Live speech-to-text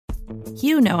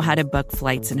You know how to book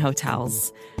flights and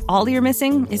hotels. All you're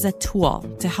missing is a tool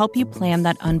to help you plan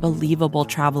that unbelievable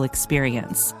travel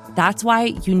experience. That's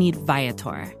why you need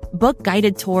Viator. Book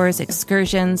guided tours,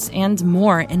 excursions, and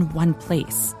more in one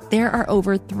place. There are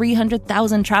over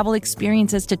 300,000 travel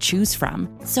experiences to choose from,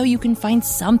 so you can find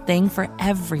something for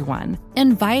everyone.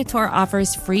 And Viator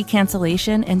offers free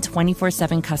cancellation and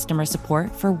 24/7 customer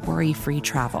support for worry-free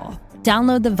travel.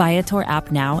 Download the Viator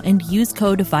app now and use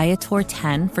code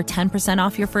Viator10 for 10%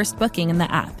 off your first booking in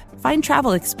the app. Find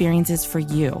travel experiences for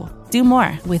you. Do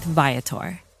more with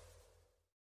Viator.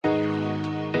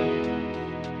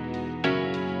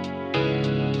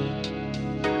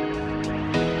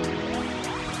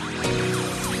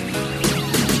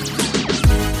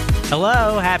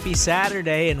 Hello, happy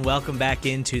Saturday, and welcome back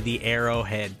into the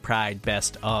Arrowhead Pride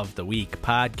Best of the Week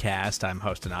podcast. I'm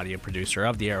host and audio producer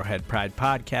of the Arrowhead Pride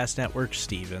Podcast Network,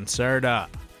 Steven Serta.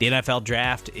 The NFL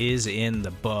Draft is in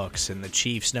the books, and the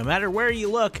Chiefs, no matter where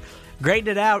you look,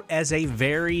 graded out as a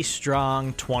very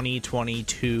strong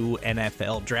 2022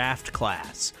 NFL Draft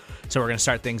class. So we're going to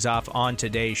start things off on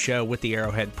today's show with the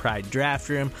Arrowhead Pride Draft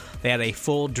Room. They had a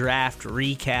full draft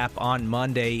recap on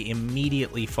Monday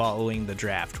immediately following the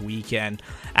draft weekend.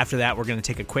 After that, we're going to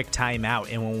take a quick time out,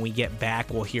 and when we get back,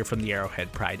 we'll hear from the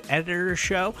Arrowhead Pride Editors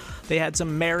show. They had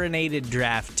some Marinated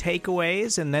draft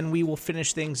takeaways, and then we will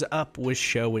finish things up with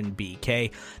Show and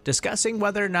BK, discussing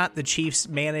whether or not the Chiefs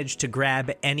managed to grab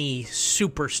any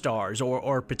superstars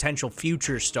or potential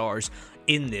future stars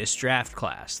in this draft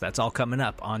class. That's all coming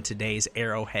up on today's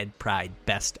Arrowhead Pride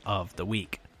Best of the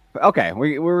Week. Okay,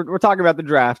 we're talking about the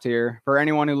draft here. For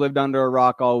anyone who lived under a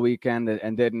rock all weekend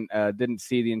and didn't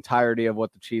see the entirety of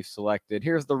what the Chiefs selected,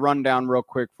 here's the rundown real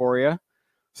quick for you.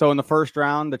 So in the first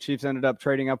round, the Chiefs ended up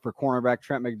trading up for cornerback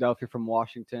Trent McDuffie from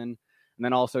Washington, and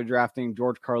then also drafting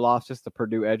George Karlaftis, the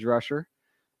Purdue edge rusher.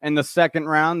 In the second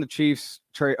round, the Chiefs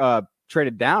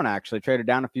traded down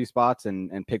a few spots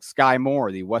and picked Sky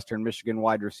Moore, the Western Michigan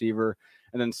wide receiver,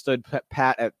 and then stood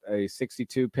pat at a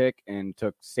 62 pick and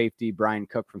took safety Brian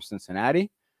Cook from Cincinnati.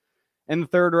 In the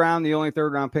third round, the only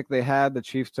third round pick they had, the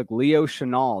Chiefs took Leo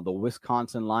Chenal, the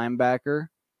Wisconsin linebacker.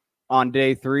 On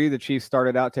day 3, the Chiefs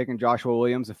started out taking Joshua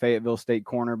Williams, a Fayetteville State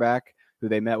cornerback, who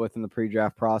they met with in the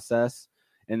pre-draft process.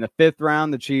 In the 5th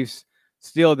round, the Chiefs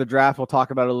steal the draft. We'll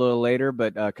talk about it a little later,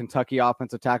 but Kentucky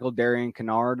offensive tackle Darian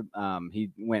Kennard, he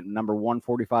went number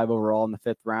 145 overall in the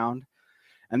 5th round.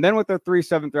 And then with their 3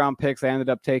 7th-round picks, they ended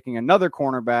up taking another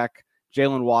cornerback,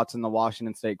 Jalen Watson, the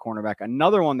Washington State cornerback,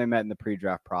 another one they met in the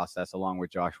pre-draft process along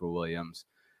with Joshua Williams.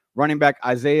 Running back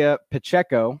Isaiah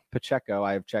Pacheco,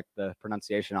 I have checked the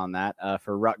pronunciation on that,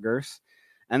 for Rutgers.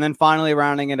 And then finally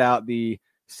rounding it out, the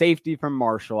safety from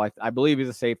Marshall. I believe he's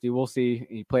a safety. We'll see.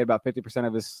 He played about 50%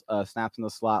 of his snaps in the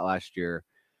slot last year.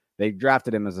 They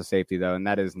drafted him as a safety, though, and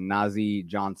that is Nazeeh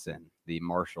Johnson, the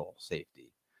Marshall safety.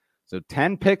 So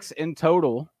 10 picks in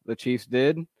total the Chiefs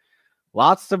did.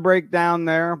 Lots to break down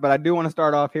there, but I do want to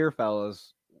start off here,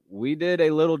 fellas. We did a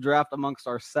little draft amongst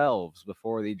ourselves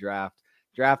before the draft,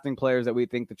 drafting players that we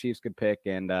think the Chiefs could pick,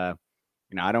 and I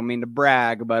don't mean to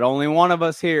brag, but only one of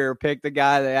us here picked the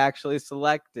guy they actually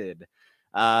selected.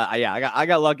 I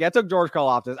got lucky. I took George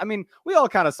Karlaftis. I mean, we all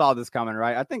kind of saw this coming,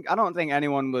 right? I don't think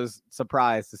anyone was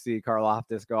surprised to see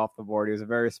Karlaftis go off the board. He was a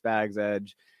very Spags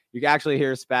edge. You can actually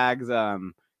hear Spags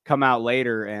come out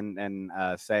later and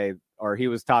say, or he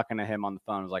was talking to him on the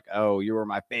phone. It was like, "Oh, you were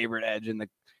my favorite edge in the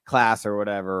class," or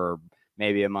whatever, or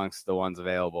maybe amongst the ones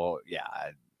available. Yeah,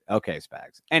 okay,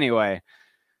 Spags. Anyway.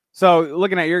 So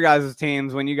looking at your guys'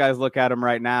 teams, when you guys look at them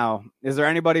right now, is there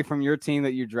anybody from your team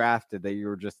that you drafted that you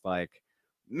were just like,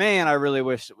 man, I really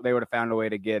wish they would have found a way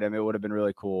to get him. It would have been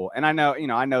really cool. And I know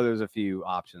there's a few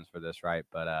options for this, right?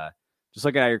 But just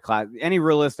looking at your class, any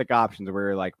realistic options where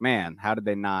you're like, man, how did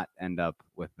they not end up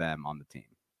with them on the team?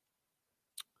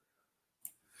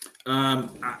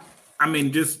 I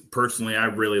mean, just personally, I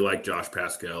really like Josh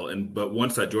Pascal. But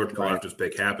once that George Karlaftis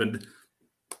pick happened,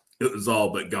 it was all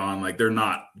but gone. Like, they're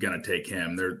not going to take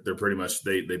him. They're pretty much,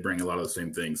 they bring a lot of the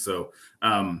same things. So,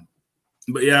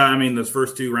 but yeah, I mean, those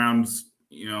first 2 rounds,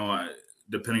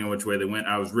 depending on which way they went,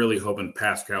 I was really hoping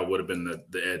Pascal would have been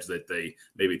the edge that they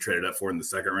maybe traded up for in the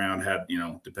second round,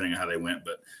 depending on how they went.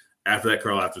 But after that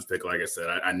Karlaftis pick, like I said,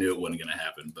 I knew it wasn't going to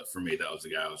happen. But for me, that was the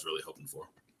guy I was really hoping for.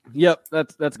 Yep,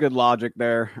 that's good logic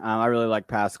there. I really like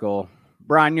Pascal.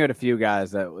 Brian, you had a few guys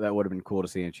that would have been cool to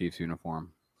see in Chiefs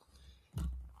uniform.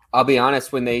 I'll be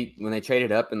honest, when they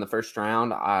traded up in the first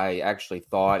round, I actually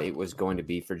thought it was going to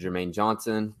be for Jermaine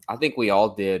Johnson. I think we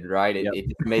all did, right? It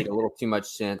made a little too much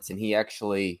sense, and he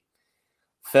actually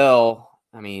fell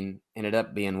ended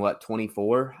up being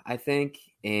 24, I think.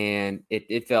 And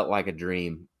it felt like a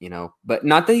dream, but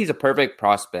not that he's a perfect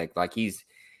prospect. Like he's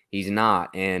not.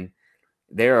 And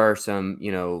there are some,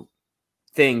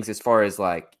 things as far as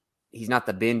like, he's not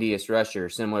the bendiest rusher,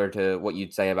 similar to what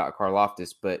you'd say about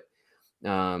Karlaftis. But,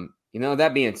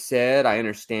 that being said, I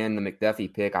understand the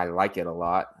McDuffie pick. I like it a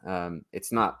lot.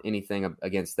 It's not anything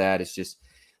against that. It's just,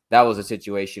 that was a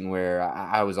situation where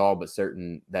I was all but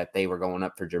certain that they were going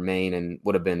up for Jermaine and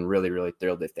would have been really, really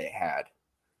thrilled if they had.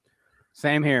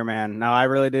 Same here, man. No, I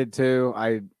really did too.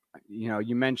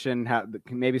 You mentioned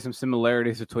maybe some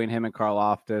similarities between him and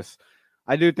Karlaftis.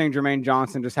 I do think Jermaine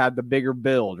Johnson just had the bigger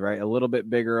build, right? A little bit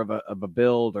bigger of a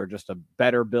build, or just a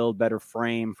better build, better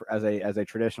frame as a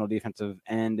traditional defensive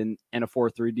end in a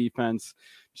 4-3 defense.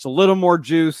 Just a little more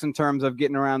juice in terms of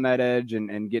getting around that edge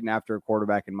and getting after a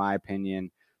quarterback, in my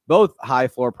opinion. Both high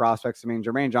floor prospects. I mean,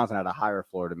 Jermaine Johnson had a higher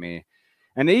floor to me.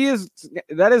 And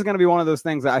that is going to be one of those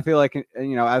things that I feel like,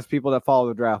 as people that follow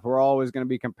the draft, we're always going to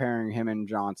be comparing him and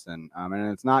Johnson.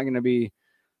 And it's not going to be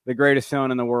the greatest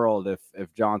feeling in the world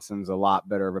if Johnson's a lot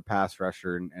better of a pass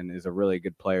rusher and is a really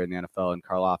good player in the NFL, and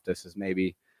Karlaftis is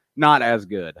maybe not as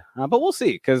good. But we'll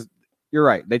see, because you're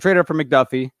right. They traded up for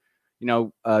McDuffie.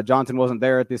 Johnson wasn't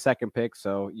there at the second pick,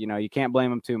 so, you can't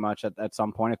blame him too much at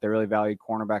some point if they really valued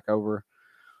cornerback over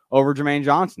Jermaine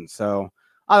Johnson. So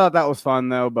I thought that was fun,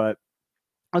 though. But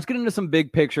let's get into some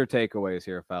big picture takeaways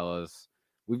here, fellas.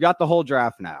 We've got the whole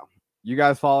draft now. You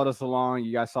guys followed us along.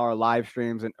 You guys saw our live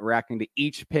streams and reacting to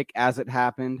each pick as it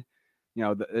happened.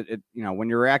 When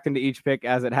you're reacting to each pick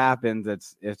as it happens,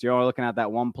 it's you're only looking at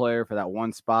that one player for that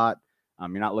one spot. You're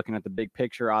not looking at the big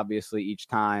picture, obviously, each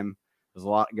time. There's a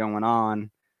lot going on.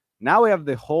 Now we have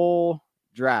the whole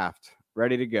draft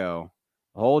ready to go.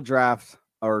 The whole draft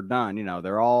are done.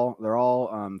 They're all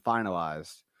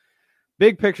finalized.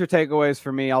 Big picture takeaways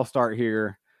for me. I'll start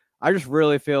here. I just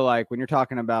really feel like when you're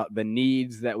talking about the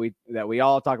needs that we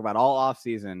all talk about all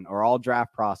offseason or all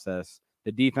draft process,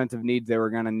 the defensive needs they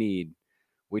were going to need.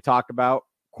 We talked about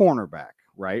cornerback,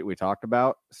 right? We talked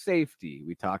about safety.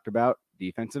 We talked about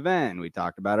defensive end. We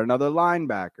talked about another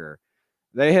linebacker.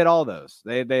 They hit all those.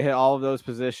 They hit all of those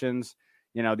positions.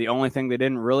 The only thing they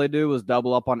didn't really do was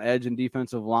double up on edge and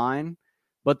defensive line,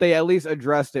 but they at least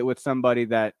addressed it with somebody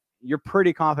that you're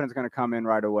pretty confident is going to come in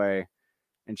right away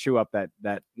and chew up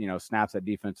that snaps at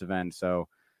defensive end. So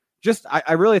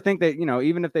I really think that,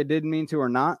 even if they didn't mean to or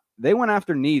not, they went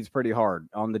after needs pretty hard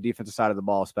on the defensive side of the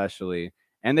ball, especially.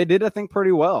 And they did, I think,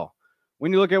 pretty well.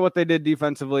 When you look at what they did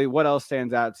defensively, what else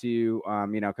stands out to you?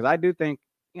 Because I do think,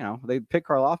 they picked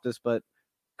Karlaftis, but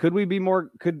could we be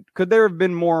more, could there have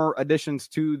been more additions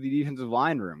to the defensive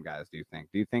line room, guys? Do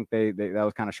you think they that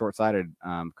was kind of short-sighted?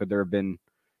 Could there have been,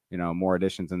 more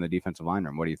additions in the defensive line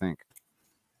room? What do you think?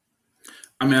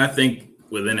 I think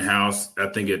within house, I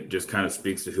think it just kind of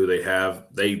speaks to who they have.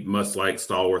 They must like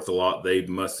Stallworth a lot. They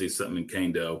must see something in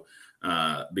Kane-Do,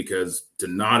 because to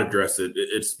not address it,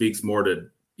 it speaks more to,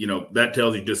 that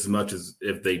tells you just as much as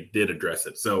if they did address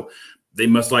it. So they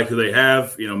must like who they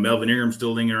have. Melvin Ingram's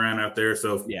still lingering around out there.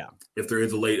 So if there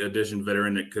is a late addition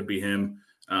veteran, it could be him.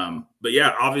 But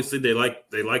yeah, obviously they like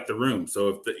the room.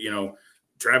 So if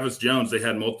Travis Jones, they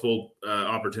had multiple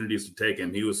opportunities to take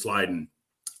him. He was sliding.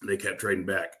 They kept trading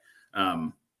back.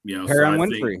 Perron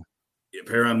Winfrey.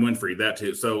 Perron Winfrey, that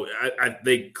too. So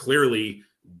they clearly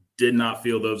did not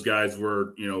feel those guys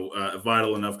were,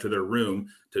 vital enough to their room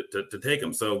to take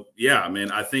them. So, yeah,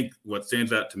 I think what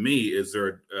stands out to me is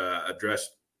their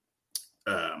addressed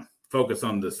focus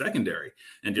on the secondary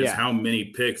and just how many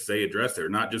picks they address there,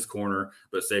 not just corner,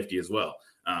 but safety as well.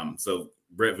 So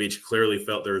Brett Veach clearly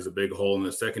felt there was a big hole in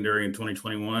the secondary in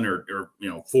 2021 or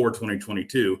for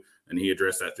 2022, and he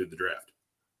addressed that through the draft.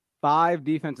 5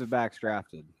 defensive backs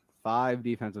drafted.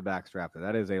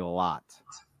 That is a lot.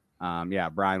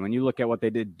 Brian, when you look at what they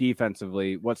did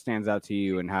defensively, what stands out to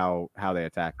you and how they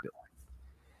attacked it?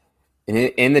 And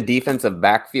in the defensive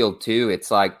backfield too, it's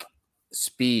like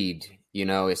speed,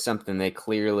 is something they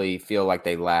clearly feel like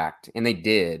they lacked. And they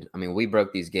did. We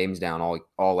broke these games down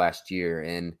all last year,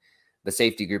 and the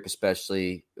safety group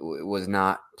especially was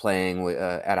not playing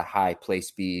at a high play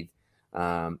speed.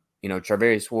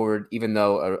 Charvarius Ward, even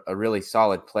though a really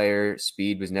solid player,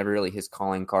 speed was never really his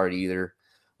calling card either.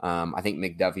 I think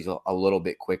McDuffie's a little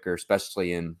bit quicker,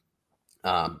 especially in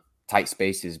tight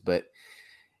spaces. But,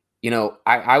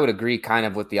 I would agree kind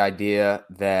of with the idea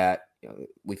that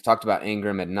we've talked about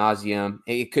Ingram ad nauseum.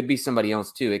 It could be somebody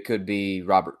else too. It could be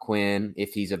Robert Quinn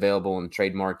if he's available in the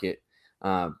trade market.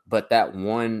 But that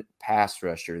one pass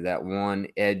rusher, that one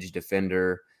edge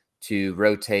defender to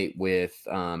rotate with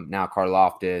now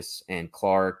Karlaftis and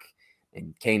Clark,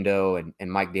 and Kando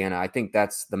and Mike Dana. I think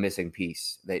that's the missing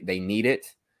piece. They need it.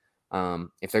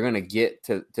 If they're going to get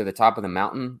to the top of the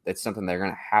mountain, that's something they're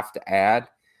going to have to add.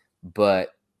 But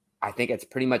I think it's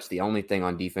pretty much the only thing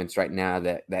on defense right now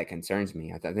that concerns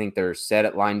me. I think they're set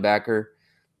at linebacker.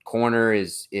 Corner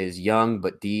is young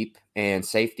but deep, and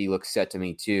safety looks set to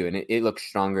me too. And it looks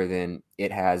stronger than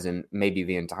it has in maybe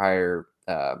the entire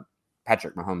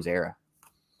Patrick Mahomes era.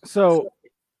 So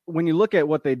when you look at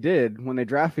what they did when they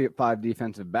drafted 5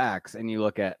 defensive backs, and you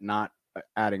look at not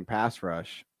adding pass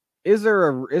rush, is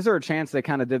there a chance they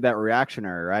kind of did that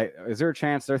reactionary, right? Is there a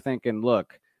chance they're thinking,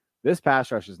 look, this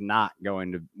pass rush is not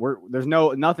going to there's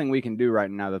nothing we can do right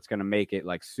now that's going to make it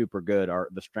like super good,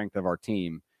 the strength of our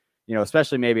team,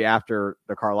 especially maybe after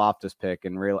the Karlaftis pick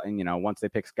and once they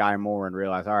pick Sky Moore and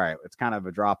realize, all right, it's kind of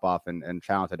a drop off and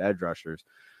talented edge rushers.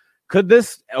 Could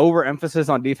this overemphasis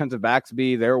on defensive backs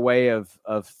be their way of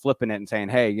flipping it and saying,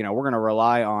 hey, we're going to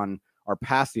rely on our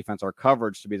pass defense, our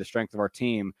coverage to be the strength of our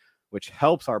team, which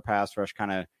helps our pass rush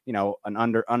kind of,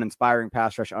 an uninspiring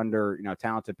pass rush under,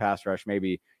 talented pass rush,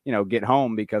 maybe, get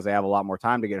home because they have a lot more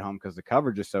time to get home because the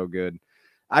coverage is so good.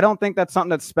 I don't think that's something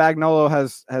that Spagnuolo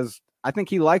has. I think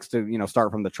he likes to,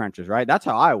 start from the trenches, right? That's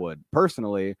how I would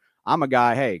personally. I'm a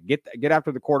guy, hey, get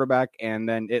after the quarterback, and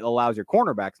then it allows your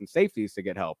cornerbacks and safeties to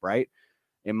get help, right?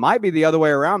 It might be the other way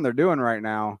around they're doing right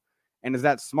now. And is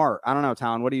that smart? I don't know,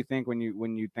 Talon. What do you think when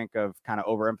you think of kind of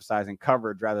overemphasizing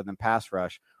coverage rather than pass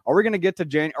rush? Are we going to get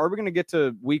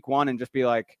to week 1 and just be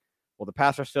like, well, the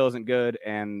pass rush still isn't good,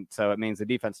 and so it means the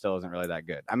defense still isn't really that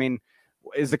good? I mean,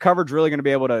 is the coverage really going to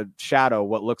be able to shadow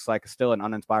what looks like still an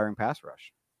uninspiring pass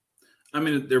rush? I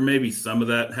mean, there may be some of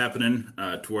that happening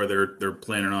to where they're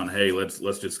planning on, hey, let's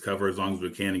just cover as long as we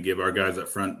can and give our guys up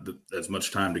front as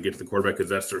much time to get to the quarterback because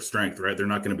that's their strength, right? They're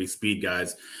not going to be speed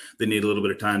guys. They need a little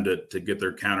bit of time to get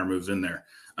their counter moves in there.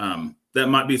 That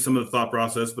might be some of the thought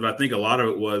process, but I think a lot of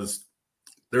it was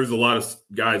there's a lot of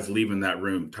guys leaving that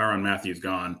room. Tyrann Mathieu's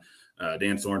gone.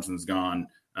 Dan Sorensen's gone.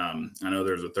 I know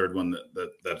there's a third one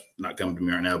that's not coming to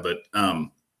me right now, but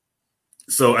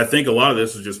so I think a lot of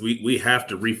this is just we have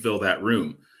to refill that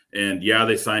room. And, yeah,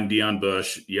 they signed Deion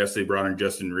Bush. Yes, they brought in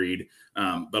Justin Reed.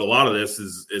 But a lot of this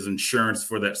is insurance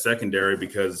for that secondary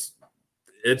because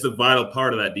it's a vital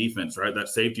part of that defense, right? That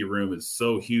safety room is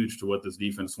so huge to what this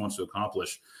defense wants to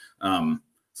accomplish.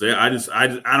 So, yeah, I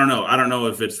don't know. I don't know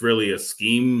if it's really a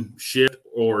scheme shift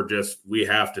or just we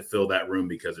have to fill that room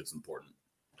because it's important.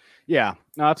 Yeah,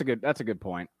 no, that's a good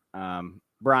point.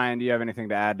 Brian, do you have anything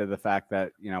to add to the fact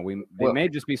that, they may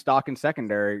just be stocking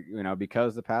secondary,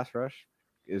 because the pass rush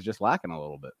is just lacking a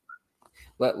little bit?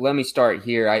 Let me start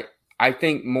here. I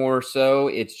think more so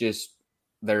it's just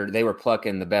they were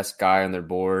plucking the best guy on their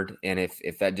board. And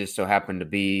if that just so happened to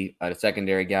be a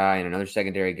secondary guy and another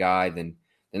secondary guy, then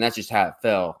that's just how it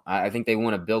fell. I think they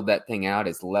want to build that thing out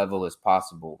as level as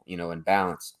possible, and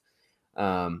balanced.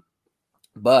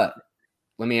 But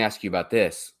let me ask you about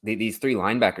this. These 3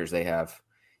 linebackers they have.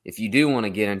 If you do want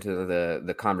to get into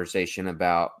the conversation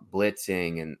about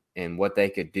blitzing and what they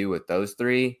could do with those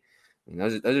 3, I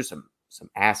mean, those are some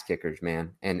ass kickers,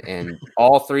 man. And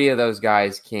all 3 of those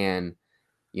guys can,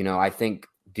 I think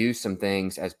do some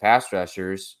things as pass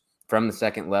rushers from the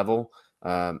second level,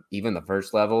 even the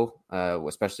first level,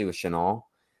 especially with Chenal,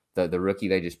 the rookie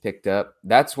they just picked up.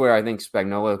 That's where I think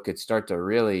Spagnuolo could start to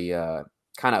really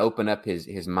kind of open up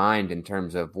his mind in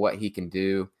terms of what he can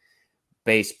do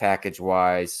base package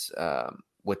wise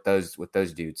with those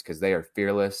dudes, because they are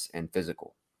fearless and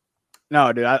physical.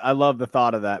 No, dude, I love the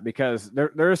thought of that because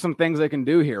there are some things they can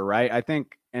do here, right? I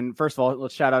think, and first of all,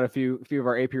 let's shout out a few of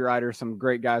our AP writers, some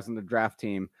great guys on the draft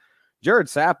team. Jared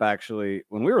Sapp, actually,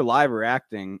 when we were live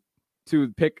reacting to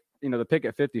the pick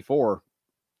at 54,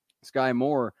 Sky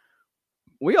Moore,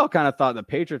 we all kind of thought the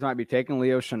Patriots might be taking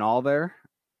Leo Chenal there,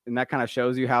 and that kind of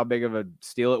shows you how big of a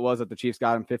steal it was that the Chiefs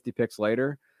got him 50 picks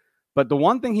later. But the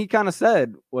one thing he kind of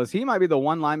said was he might be the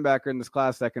one linebacker in this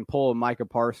class that can pull Micah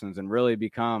Parsons and really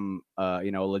become, a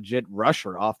legit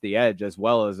rusher off the edge as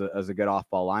well as a good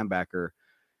off-ball linebacker.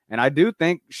 And I do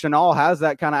think Chenal has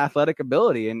that kind of athletic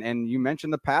ability. And you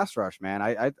mentioned the pass rush, man.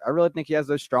 I really think he has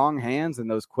those strong hands and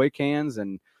those quick hands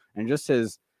and just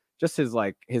his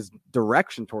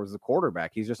direction towards the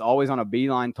quarterback. He's just always on a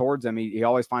beeline towards him. He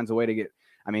always finds a way to get.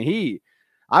 I mean,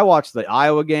 I watched the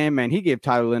Iowa game, man. He gave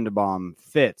Tyler Linderbaum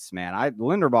fits, man.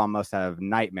 Linderbaum must have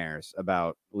nightmares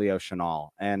about Leo Chenal.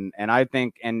 And I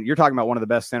think, and you're talking about one of the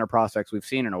best center prospects we've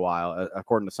seen in a while,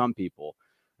 according to some people.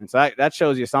 And so that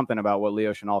shows you something about what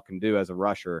Leo Chenal can do as a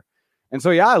rusher. And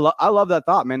so, yeah, I love that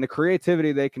thought, man, the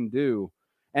creativity they can do.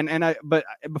 But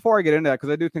before I get into that,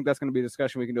 because I do think that's going to be a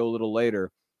discussion we can do a little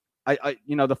later,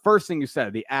 the first thing you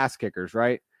said, the ass kickers,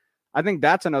 right? I think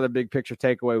that's another big picture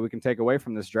takeaway we can take away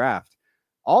from this draft.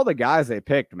 All the guys they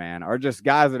picked, man, are just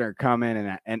guys that are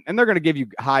coming and they're going to give you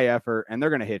high effort and they're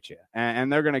going to hit you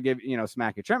and they're going to give,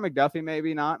 smack you. Trent McDuffie,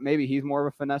 maybe not. Maybe he's more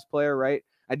of a finesse player, right?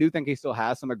 I do think he still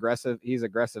has some aggressive. He's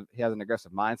aggressive. He has an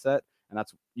aggressive mindset, and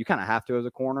that's you kind of have to as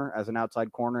a corner, as an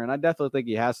outside corner. And I definitely think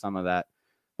he has some of that.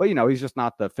 But he's just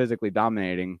not the physically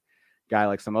dominating guy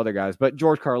like some other guys. But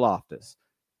George Karlaftis,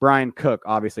 Brian Cook,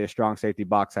 obviously a strong safety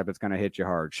box type that's going to hit you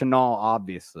hard. Chenal,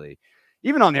 obviously.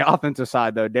 Even on the offensive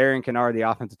side, though, Darian Kennard, the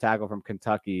offensive tackle from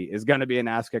Kentucky, is going to be an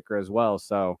ass kicker as well.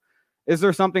 So is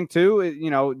there something to,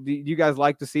 do you guys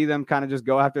like to see them kind of just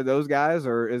go after those guys,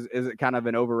 or is it kind of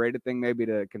an overrated thing maybe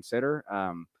to consider?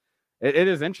 It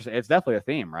is interesting. It's definitely a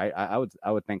theme, right? I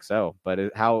would think so.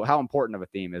 But how important of a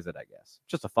theme is it, I guess?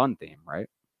 Just a fun theme, right?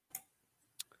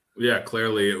 Yeah,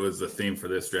 clearly it was the theme for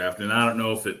this draft. And I don't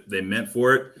know if they meant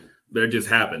for it, but it just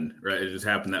happened, right? It just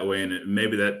happened that way. And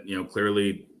maybe that,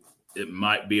 clearly it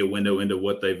might be a window into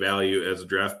what they value as a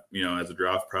draft, as a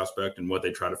draft prospect and what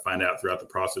they try to find out throughout the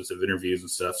process of interviews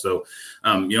and stuff. So,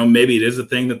 maybe it is a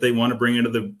thing that they want to bring into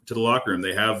the locker room.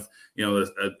 They have,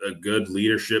 a good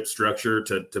leadership structure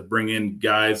to bring in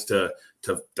guys to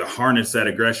harness that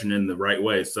aggression in the right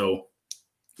way. So,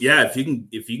 yeah, if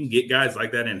you can get guys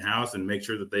like that in house and make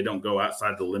sure that they don't go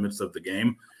outside the limits of the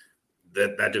game,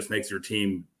 that just makes your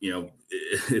team,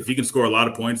 if you can score a lot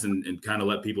of points and kind of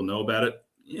let people know about it.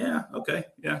 Yeah. Okay.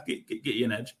 Yeah. Get you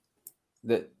an edge.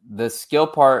 The skill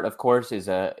part, of course, is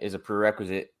a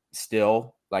prerequisite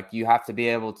still. Like you have to be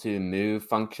able to move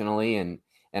functionally and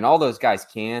all those guys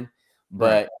can,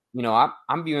 but right.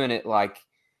 I'm viewing it like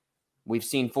we've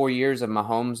seen 4 years of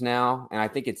Mahomes now. And I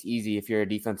think it's easy if you're a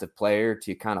defensive player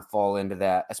to kind of fall into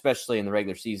that, especially in the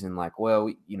regular season. Like, well,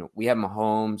 we have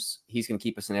Mahomes. He's going to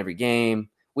keep us in every game.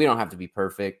 We don't have to be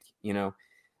perfect.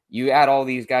 You add all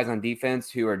these guys on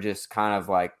defense who are just kind of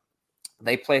like,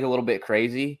 they played a little bit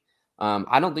crazy.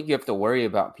 I don't think you have to worry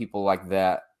about people like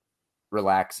that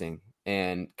relaxing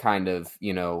and kind of,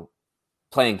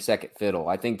 playing second fiddle.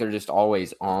 I think they're just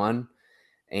always on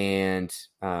and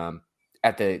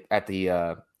at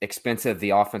the expense of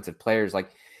the offensive players.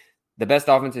 Like the best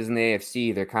offenses in the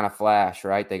AFC, they're kind of flash,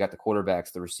 right? They got the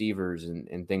quarterbacks, the receivers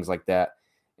and things like that.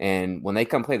 And when they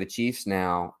come play the Chiefs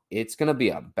now, it's going to be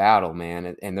a battle,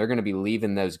 man. And they're going to be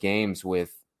leaving those games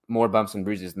with more bumps and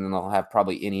bruises than they'll have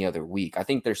probably any other week. I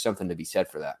think there's something to be said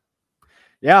for that.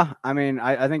 Yeah, I mean,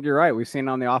 I think you're right. We've seen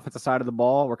on the offensive side of the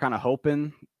ball, we're kind of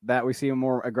hoping that we see a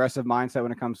more aggressive mindset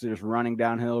when it comes to just running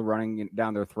downhill, running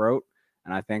down their throat.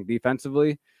 And I think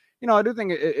defensively, I do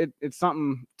think it's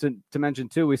something to mention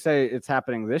too. We say it's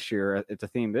happening this year. It's a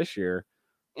theme this year.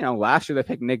 Last year they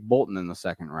picked Nick Bolton in the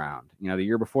second round. The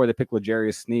year before they picked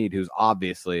L'Jarius Sneed, who's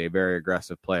obviously a very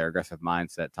aggressive player, aggressive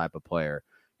mindset type of player.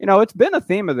 It's been a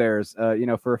theme of theirs,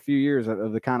 for a few years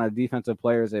of the kind of defensive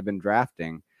players they've been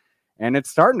drafting. And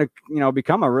it's starting to,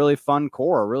 become a really fun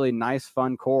core, a really nice,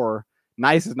 fun core.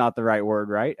 Nice is not the right word,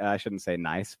 right? I shouldn't say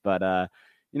nice, but,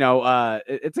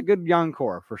 it's a good young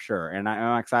core for sure. And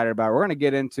I'm excited about it. We're going to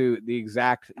get into the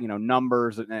exact,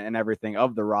 numbers and everything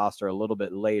of the roster a little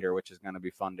bit later, which is going to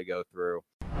be fun to go through.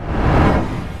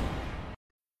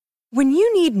 When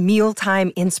you need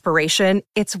mealtime inspiration,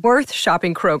 it's worth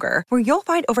shopping Kroger, where you'll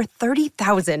find over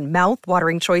 30,000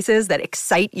 mouth-watering choices that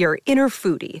excite your inner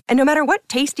foodie. And no matter what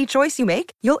tasty choice you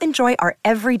make, you'll enjoy our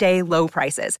everyday low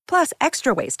prices, plus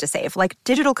extra ways to save, like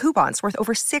digital coupons worth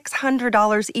over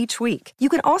 $600 each week. You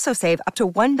can also save up to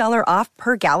 $1 off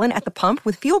per gallon at the pump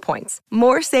with fuel points.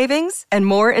 More savings and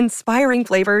more inspiring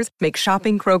flavors make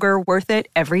shopping Kroger worth it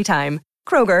every time.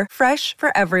 Kroger, fresh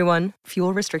for everyone.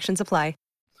 Fuel restrictions apply.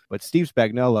 But Steve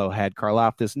Spagnuolo had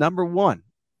Karlaftis number 1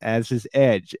 as his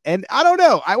edge. And I don't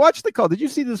know. I watched the call. Did you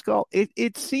see this call?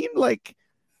 It seemed like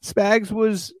Spags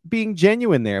was being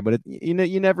genuine there, but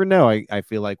you never know. I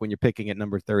feel like when you're picking at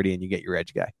number 30 and you get your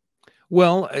edge guy.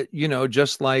 Well,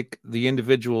 just like the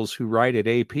individuals who write at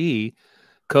AP,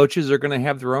 coaches are going to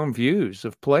have their own views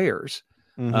of players.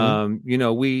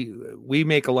 Mm-hmm. We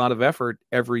make a lot of effort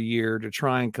every year to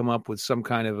try and come up with some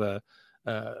kind of a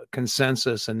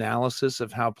consensus analysis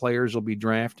of how players will be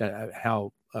drafted,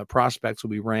 how prospects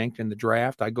will be ranked in the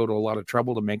draft. I go to a lot of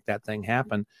trouble to make that thing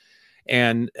happen.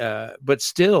 But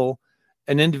still,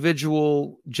 an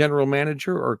individual general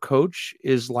manager or coach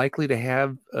is likely to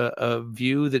have a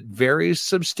view that varies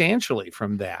substantially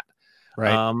from that.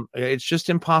 Right. It's just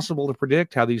impossible to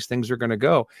predict how these things are going to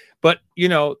go. But,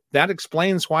 that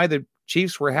explains why the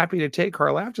Chiefs were happy to take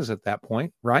Karlaftis at that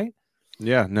point, right?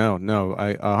 Yeah, no,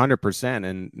 I 100%.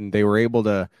 And they were able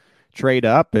to trade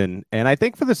up. And I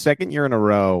think for the second year in a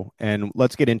row, and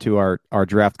let's get into our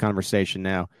draft conversation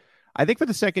now. I think for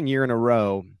the second year in a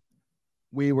row,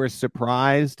 we were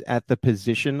surprised at the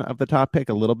position of the top pick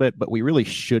a little bit, but we really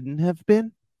shouldn't have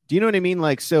been. Do you know what I mean?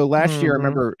 Like, so last year, I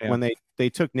remember when they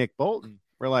took Nick Bolton,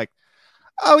 we're like,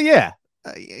 oh yeah,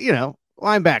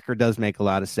 linebacker does make a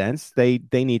lot of sense. They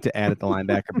need to add at the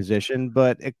linebacker position,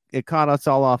 but it caught us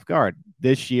all off guard.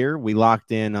 This year, we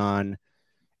locked in on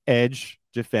edge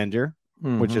defender,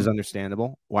 which is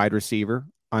understandable. Wide receiver,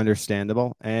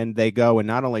 understandable. And they go and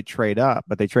not only trade up,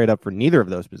 but they trade up for neither of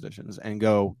those positions and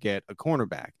go get a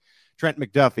cornerback. Trent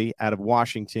McDuffie out of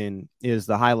Washington is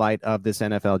the highlight of this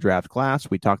NFL draft class.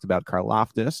 We talked about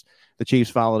Karlaftis. The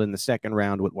Chiefs followed in the second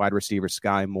round with wide receiver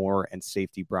Sky Moore and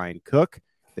safety Brian Cook.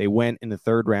 They went in the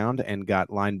third round and got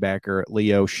linebacker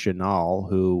Leo Chenal,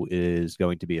 who is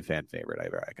going to be a fan favorite,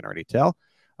 I can already tell.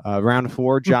 Round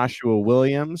 4, Joshua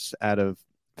Williams out of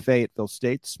Fayetteville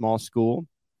State, small school.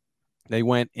 They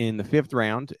went in the 5th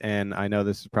round, and I know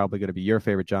this is probably going to be your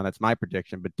favorite, John. That's my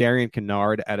prediction. But Darian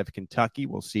Kennard out of Kentucky,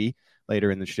 we'll see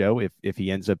later in the show if he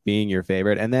ends up being your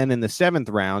favorite. And then in the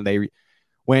 7th round, they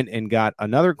went and got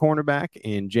another cornerback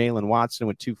in Jalen Watson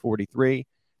with 243.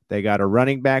 They got a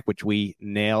running back, which we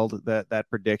nailed that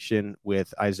prediction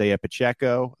with Isaiah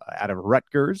Pacheco out of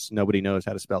Rutgers. Nobody knows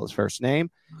how to spell his first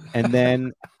name. And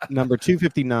then number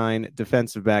 259,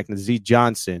 defensive back, Nazeed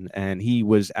Johnson, and he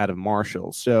was out of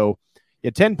Marshall. So you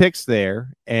had 10 picks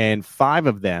there, and 5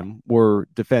 of them were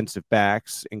defensive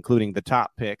backs, including the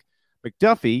top pick.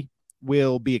 McDuffie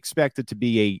will be expected to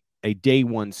be a day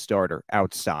one starter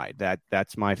outside.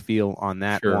 That's my feel on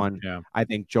that one. Yeah. I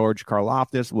think George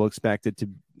Karlaftis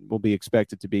will be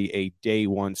expected to be a day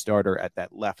one starter at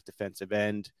that left defensive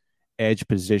end edge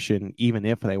position, even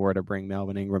if they were to bring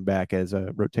Melvin Ingram back as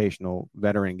a rotational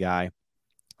veteran guy.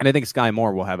 And I think Sky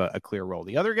Moore will have a clear role.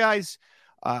 The other guys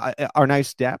are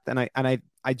nice depth, and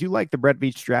I do like the Brett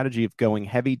Veach strategy of going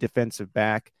heavy defensive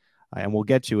back, and we'll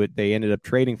get to it. They ended up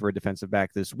trading for a defensive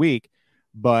back this week,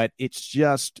 but it's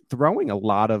just throwing a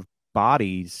lot of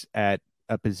bodies at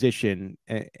a position,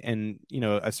 and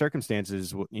a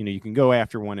circumstances, you can go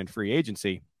after one in free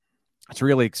agency. It's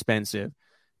really expensive.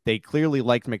 They clearly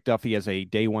liked McDuffie as a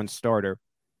day one starter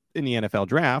in the NFL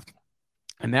draft,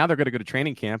 and now they're going to go to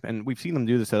training camp, and we've seen them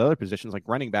do this at other positions, like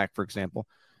running back, for example.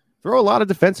 Throw a lot of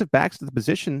defensive backs to the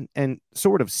position and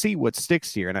sort of see what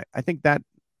sticks here. And I think that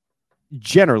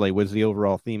generally was the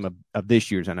overall theme of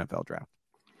this year's NFL draft.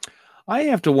 I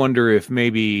have to wonder if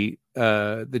maybe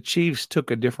the Chiefs took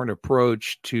a different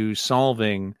approach to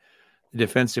solving the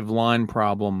defensive line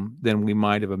problem than we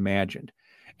might have imagined.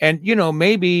 And,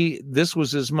 maybe this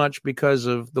was as much because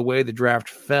of the way the draft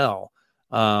fell.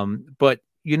 But,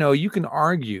 you can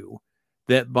argue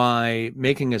that by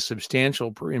making a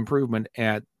substantial improvement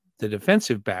at the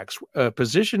defensive backs, a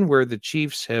position where the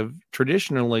Chiefs have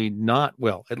traditionally not,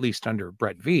 well, at least under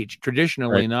Brett Veach,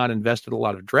 traditionally not invested a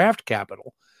lot of draft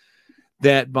capital,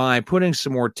 that by putting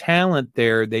some more talent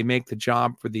there, they make the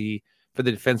job for the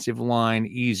defensive line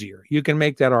easier. You can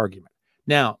make that argument.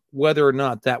 Now, whether or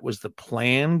not that was the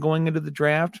plan going into the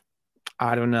draft,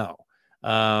 I don't know.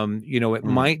 It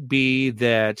might be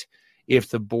that if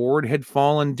the board had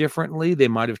fallen differently, they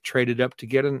might have traded up to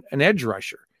get an edge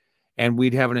rusher, and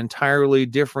we'd have an entirely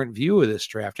different view of this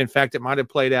draft. In fact, it might have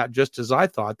played out just as I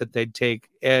thought, that they'd take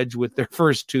edge with their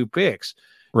first 2 picks.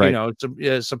 Right.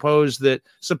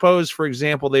 Suppose, for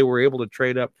example, they were able to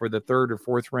trade up for the 3rd or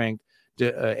 4th ranked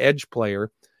edge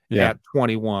player at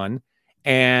 21.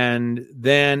 And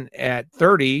then at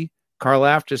 30,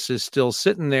 Karlaftis is still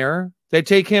sitting there. They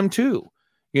take him too,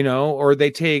 or they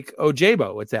take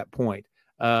Ojabo at that point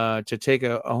to take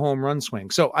a home run swing.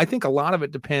 So I think a lot of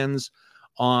it depends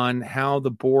on how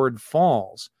the board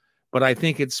falls. But I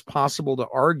think it's possible to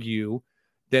argue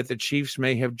that the Chiefs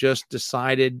may have just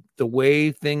decided the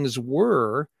way things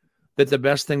were, that the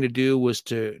best thing to do was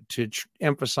to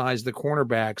emphasize the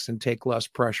cornerbacks and take less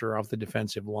pressure off the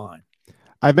defensive line.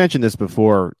 I've mentioned this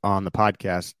before on the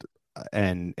podcast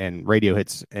and radio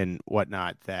hits and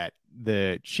whatnot, that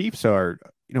the Chiefs are,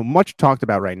 much talked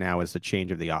about right now is the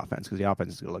change of the offense, because the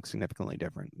offense is going to look significantly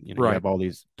different. You have all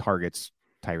these targets.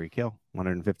 Tyreek Hill,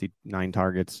 159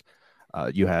 targets.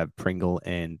 You have Pringle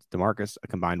and DeMarcus, a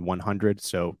combined 100.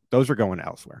 So those are going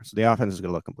elsewhere. So the offense is going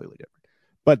to look completely different.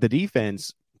 But the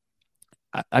defense,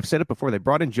 I've said it before, they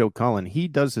brought in Joe Cullen. He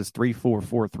does this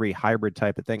 3-4-4-3 hybrid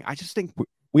type of thing. I just think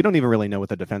we don't even really know what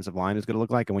the defensive line is going to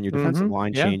look like. And when your defensive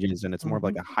line changes and it's more of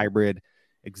like a hybrid,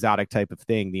 exotic type of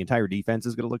thing, the entire defense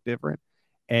is going to look different.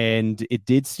 And it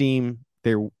did seem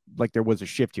there was a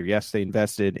shift here. Yes, they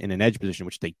invested in an edge position,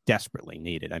 which they desperately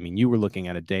needed. I mean, you were looking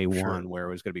at a day one where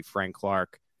it was going to be Frank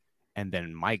Clark and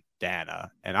then Mike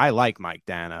Dana. And I like Mike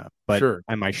Dana, but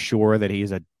am I sure that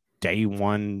he's a day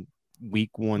one,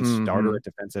 week one starter at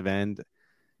defensive end?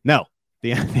 No.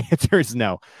 The answer is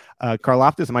no.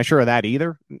 Karlaftis, am I sure of that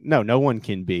either? No, no one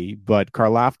can be. But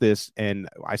Karlaftis, and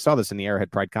I saw this in the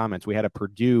Arrowhead Pride comments, we had a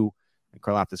Purdue, and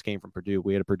Karlaftis came from Purdue.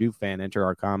 We had a Purdue fan enter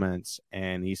our comments,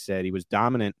 and he said he was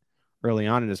dominant early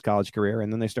on in his college career,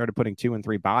 and then they started putting 2 and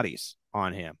 3 bodies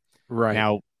on him. Right.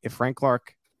 Now, if Frank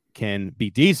Clark can be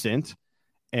decent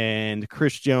and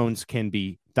Chris Jones can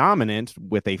be dominant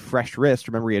with a fresh wrist,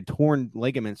 remember he had torn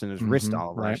ligaments in his wrist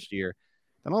all last year,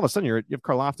 then all of a sudden you have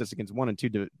Karlaftis against 1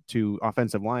 and 2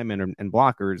 offensive linemen and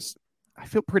blockers. I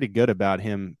feel pretty good about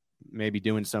him maybe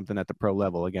doing something at the pro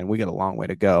level. Again, we got a long way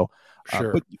to go.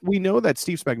 But we know that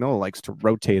Steve Spagnuolo likes to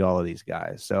rotate all of these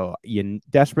guys. So you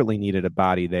desperately needed a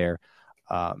body there.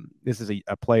 This is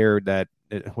a player that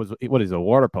was a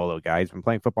water polo guy. He's been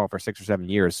playing football for 6 or 7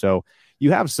 years. So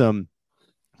you have some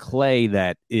clay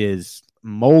that is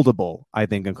moldable, I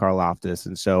think, in Karlaftis.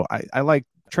 And so I like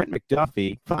Trent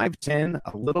McDuffie, 5'10",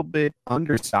 a little bit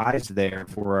undersized there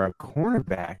for a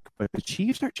cornerback, but the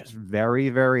Chiefs are just very,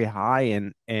 very high.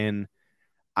 And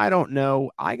I don't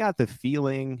know. I got the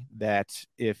feeling that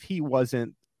if he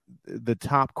wasn't the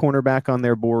top cornerback on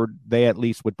their board, they at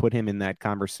least would put him in that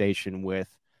conversation with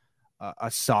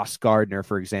a Sauce Gardner,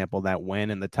 for example, that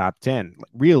went in the top 10.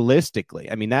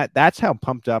 Realistically, I mean, that's how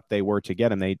pumped up they were to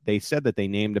get him. They said that they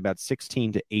named about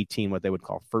 16 to 18 what they would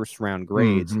call first-round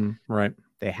grades. Right.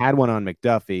 They had one on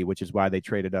McDuffie, which is why they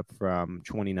traded up from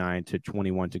 29 to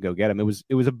 21 to go get him. It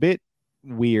was a bit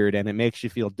weird, and it makes you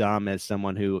feel dumb as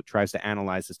someone who tries to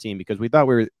analyze this team, because you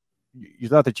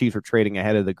thought the Chiefs were trading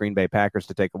ahead of the Green Bay Packers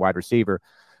to take a wide receiver,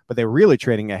 but they were really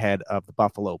trading ahead of the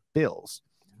Buffalo Bills,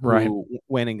 who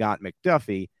went and got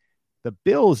McDuffie. The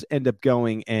Bills end up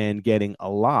going and getting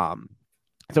Elam.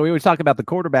 So we always talk about the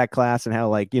quarterback class and how,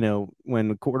 like, you know,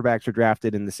 when quarterbacks are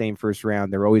drafted in the same first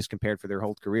round, they're always compared for their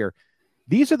whole career.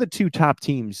 These are the 2 top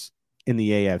teams in the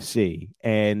AFC,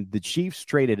 and the Chiefs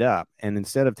traded up, and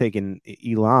instead of taking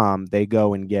Elam, they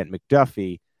go and get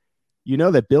McDuffie. You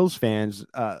know that Bills fans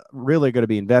really are going to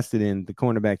be invested in the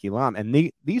cornerback Elam,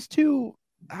 and these two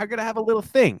are going to have a little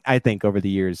thing, I think, over the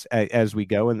years as we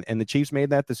go, and the Chiefs made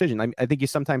that decision. I think you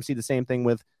sometimes see the same thing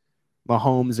with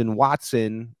Mahomes and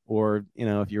Watson, or, you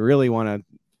know, if you really want to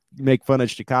make fun of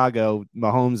Chicago,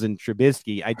 Mahomes and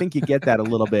Trubisky. I think you get that a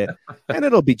little bit, and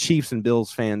it'll be Chiefs and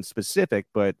Bills fans specific,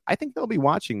 but I think they'll be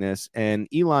watching this. And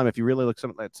Elam, if you really look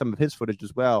at some of his footage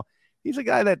as well, he's a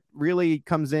guy that really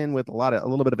comes in with a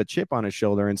little bit of a chip on his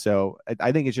shoulder. And so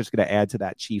I think it's just going to add to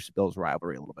that Chiefs Bills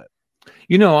rivalry a little bit.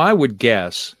 You know, I would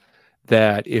guess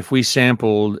that if we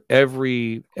sampled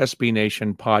every SB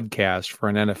Nation podcast for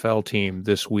an NFL team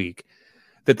this week,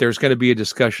 that there's going to be a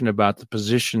discussion about the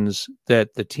positions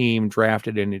that the team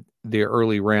drafted in the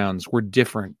early rounds were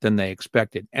different than they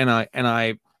expected. And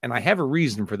I have a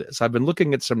reason for this. I've been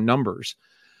looking at some numbers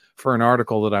for an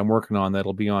article that I'm working on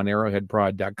that'll be on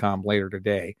arrowheadpride.com later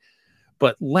today.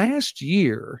 But last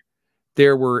year,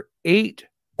 there were 8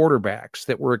 quarterbacks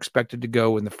that were expected to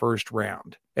go in the first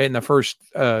round, in the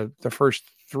first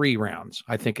 3 rounds.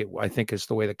 I think is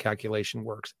the way the calculation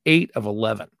works. 8 of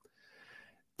 11.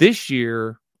 This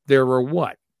year, there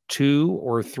were 2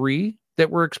 or 3 that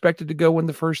were expected to go in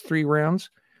the first 3 rounds.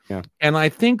 Yeah. And I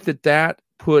think that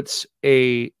puts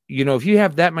if you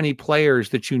have that many players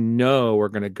that you know are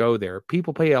going to go there,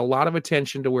 people pay a lot of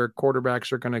attention to where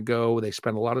quarterbacks are going to go. They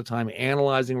spend a lot of time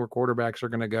analyzing where quarterbacks are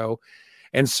going to go.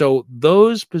 And so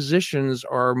those positions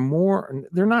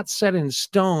they're not set in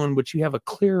stone, but you have a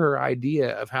clearer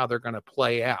idea of how they're going to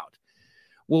play out.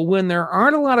 Well, when there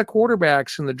aren't a lot of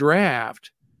quarterbacks in the draft,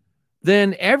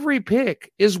 then every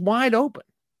pick is wide open,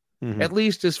 at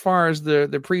least as far as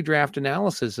the pre-draft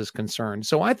analysis is concerned.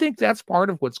 So I think that's part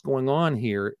of what's going on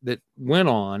here that went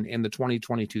on in the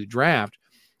 2022 draft,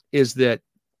 is that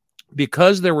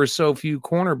because there were so few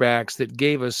cornerbacks that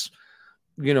gave us,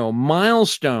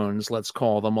 milestones, let's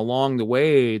call them, along the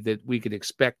way that we could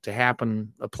expect to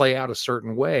play out a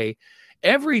certain way,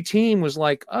 every team was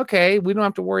like, okay, we don't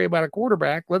have to worry about a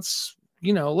quarterback. Let's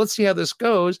see how this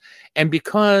goes. And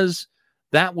because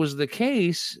that was the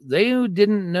case, they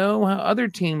didn't know how other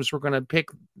teams were going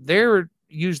to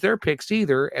use their picks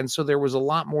either. And so there was a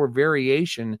lot more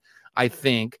variation, I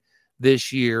think,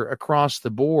 this year across the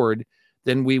board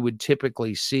than we would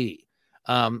typically see.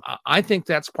 I think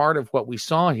that's part of what we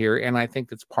saw here. And I think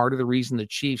that's part of the reason the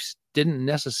Chiefs didn't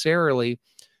necessarily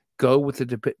go with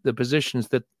the positions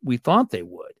that we thought they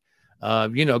would.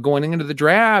 Going into the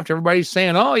draft, everybody's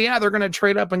saying, oh, yeah, they're going to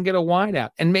trade up and get a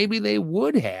wideout. And maybe they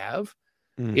would have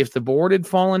if the board had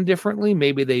fallen differently.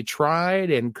 Maybe they tried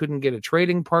and couldn't get a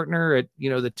trading partner at,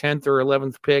 the 10th or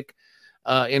 11th pick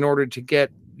in order to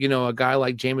get, a guy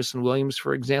like Jameson Williams,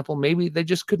 for example. Maybe they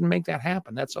just couldn't make that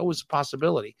happen. That's always a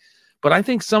possibility. But I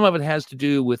think some of it has to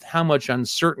do with how much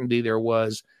uncertainty there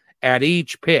was at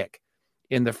each pick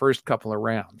in the first couple of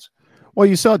rounds. Well,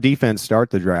 you saw defense start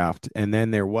the draft, and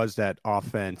then there was that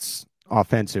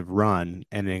offensive run,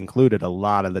 and it included a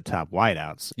lot of the top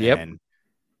wideouts. Yep. And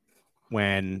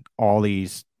when all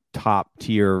these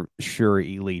top-tier, sure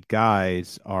elite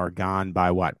guys are gone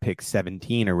by, pick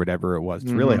 17 or whatever it was,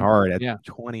 it's really hard at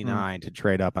 29 to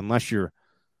trade up unless you're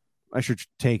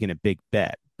taking a big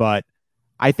bet. But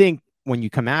I think when you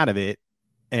come out of it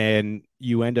and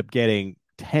you end up getting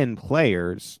 10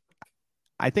 players,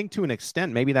 I think to an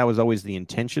extent, maybe that was always the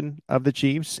intention of the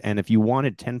Chiefs. And if you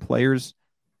wanted 10 players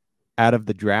out of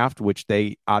the draft, which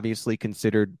they obviously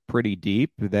considered pretty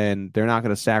deep, then they're not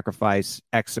going to sacrifice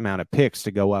X amount of picks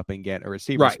to go up and get a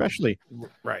receiver, especially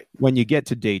when you get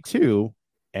to day 2.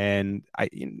 And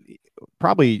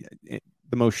probably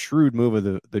the most shrewd move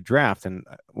of the draft, and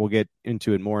we'll get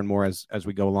into it more and more as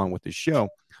we go along with the show,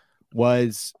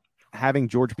 was having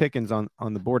George Pickens on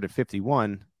the board at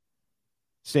 51,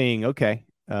 saying, okay,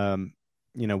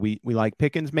 we like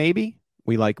Pickens, maybe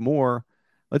we like more.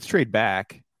 Let's trade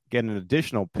back, get an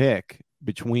additional pick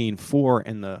between 4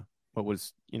 and the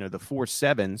 4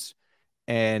 sevens,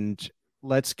 and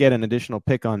let's get an additional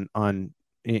pick on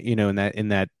in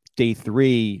that day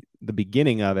 3, the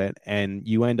beginning of it, and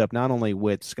you end up not only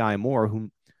with Sky Moore, who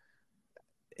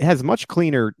has much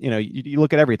cleaner, you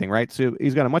look at everything, right? So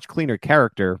he's got a much cleaner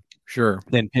character,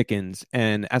 than Pickens,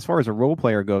 and as far as a role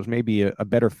player goes, maybe a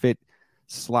better fit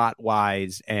slot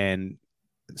wise, and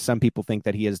some people think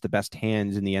that he has the best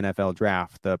hands in the NFL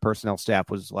draft. The personnel staff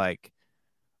was like,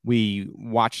 we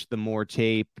watched the Moore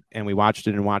tape and we watched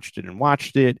it and watched it and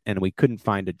watched it, and we couldn't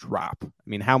find a drop. I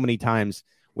mean, how many times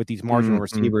with these marginal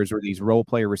receivers or these role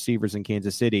player receivers in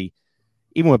Kansas City,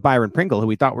 even with Byron Pringle, who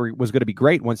we thought was going to be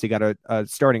great once he got a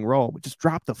starting role, we just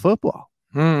dropped the football.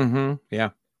 Yeah.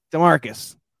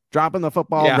 DeMarcus dropping the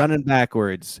football, running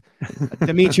backwards.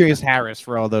 Demetrius Harris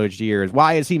for all those years.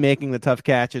 Why is he making the tough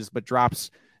catches but drops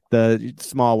the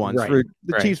small ones? For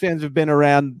the Chiefs fans who've been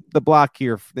around the block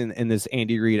here in this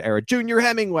Andy Reid era. Junior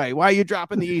Hemingway, why are you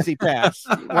dropping the easy pass?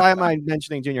 Why am I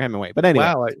mentioning Junior Hemingway? But anyway.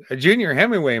 Wow, a Junior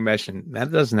Hemingway mention. That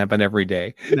doesn't happen every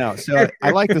day. No, so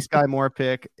I like the Sky Moore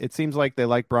pick. It seems like they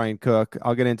like Brian Cook.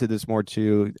 I'll get into this more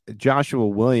too. Joshua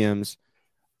Williams,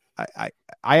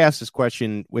 I asked this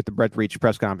question with the Brett Veach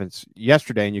press conference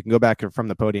yesterday, and you can go back from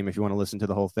the podium if you want to listen to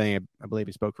the whole thing. I believe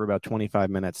he spoke for about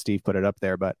 25 minutes. Steve put it up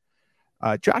there. But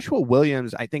Joshua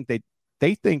Williams, I think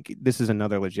they think this is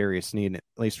another L'Jarius Sneed, at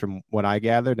least from what I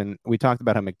gathered. And we talked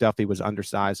about how McDuffie was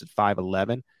undersized at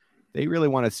 5'11". They really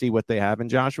want to see what they have in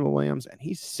Joshua Williams, and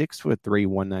he's 6'3",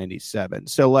 197.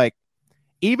 So,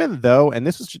 even though, and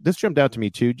this jumped out to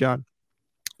me too, John,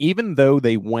 even though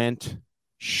they went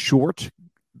short,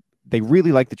 they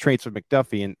really liked the traits of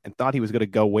McDuffie and thought he was going to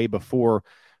go way before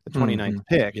the 29th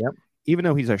pick. Yep. Even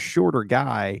though he's a shorter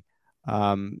guy,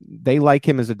 they like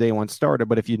him as a day 1 starter.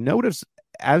 But if you notice,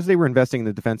 as they were investing in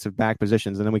the defensive back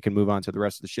positions, and then we can move on to the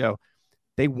rest of the show,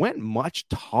 they went much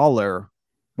taller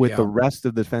with the rest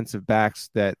of the defensive backs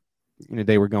that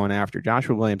they were going after.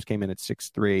 Joshua Williams came in at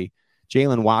 6'3",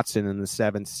 Jalen Watson in the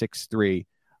 7th, 6'3",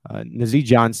 Nazeeh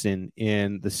Johnson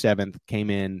in the 7th came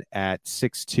in at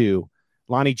 6'2".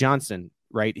 Lonnie Johnson,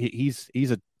 right? He's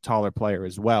a taller player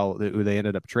as well, who they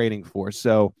ended up trading for.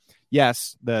 So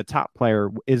yes, the top player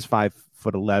is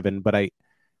 5'11", but I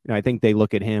think they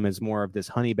look at him as more of this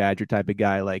honey badger type of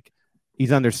guy. Like,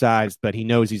 he's undersized, but he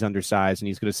knows he's undersized and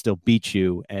he's going to still beat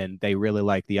you. And they really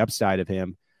like the upside of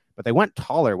him, but they went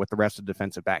taller with the rest of the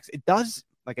defensive backs. It does,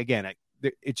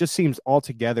 it just seems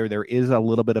altogether there is a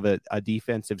little bit of a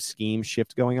defensive scheme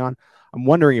shift going on. I'm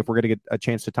wondering if we're going to get a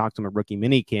chance to talk to him at rookie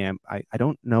mini camp. I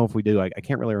don't know if we do. I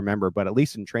can't really remember, but at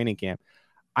least in training camp,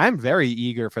 I'm very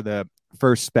eager for the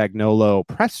first Spagnuolo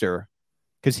presser,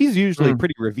 because he's usually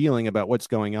pretty revealing about what's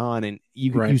going on, and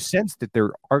you sense that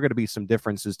there are going to be some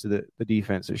differences to the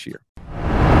defense this year.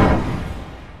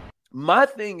 My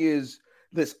thing is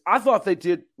this. I thought they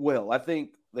did well. I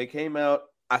think they came out.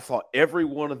 I thought every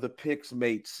one of the picks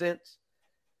made sense.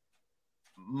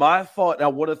 My thought, and I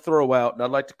want to throw out, and I'd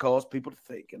like to cause people to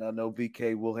think, and I know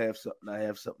BK will have something. I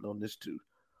have something on this too.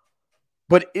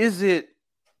 But is it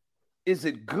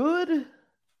good?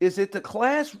 Is it the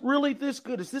class really this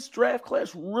good? Is this draft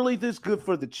class really this good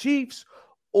for the Chiefs?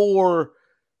 Or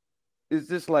is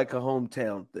this like a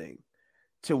hometown thing?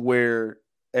 to where,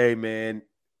 hey, man,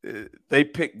 they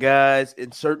pick guys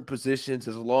in certain positions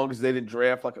as long as they didn't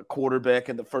draft like a quarterback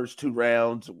in the first 2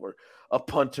 rounds or a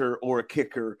punter or a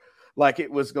kicker. Like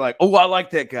it was like, oh, I like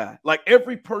that guy. Like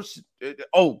every person,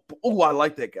 I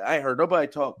like that guy. I heard nobody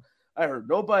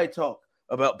talk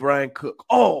about Brian Cook.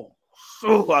 Oh,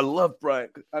 I love Brian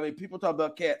Cook. I mean, people talk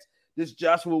about cats. This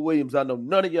Joshua Williams, I know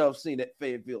none of y'all have seen at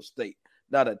Fayetteville State.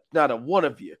 Not a one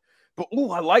of you. But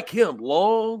I like him.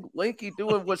 Long, lanky,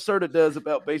 doing what Serta does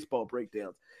about baseball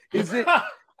breakdowns. Is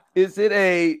it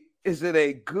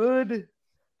a good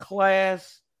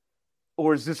class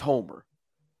or is this Homer?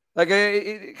 Like,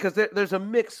 because there's a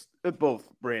mix of both,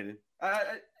 Brandon.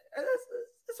 That's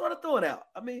what I'm throwing out.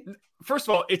 I mean, first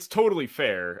of all, it's totally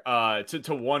fair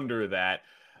to wonder that.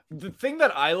 The thing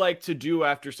that I like to do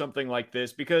after something like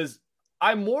this, because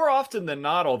I more often than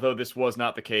not, although this was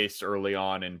not the case early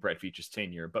on in Brett Veach's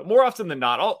tenure, but more often than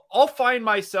not, I'll find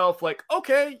myself like,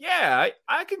 okay, yeah,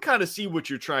 I can kind of see what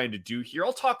you're trying to do here.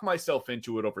 I'll talk myself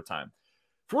into it over time.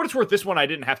 For what it's worth, this one I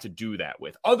didn't have to do that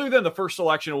with, other than the first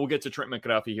selection. We'll get to Trent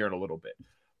McDuffie here in a little bit.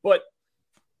 But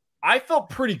I felt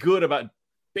pretty good about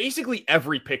basically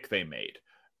every pick they made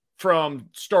from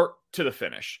start to the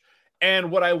finish.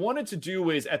 And what I wanted to do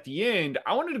is at the end,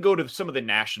 I wanted to go to some of the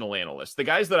national analysts, the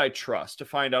guys that I trust, to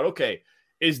find out, okay,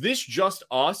 is this just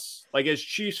us, like as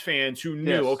Chiefs fans who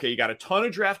knew, okay, you got a ton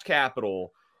of draft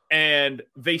capital, and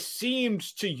they seemed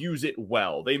to use it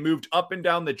well. They moved up and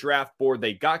down the draft board.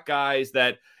 They got guys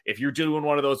that if you're doing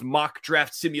one of those mock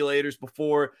draft simulators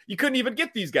before, you couldn't even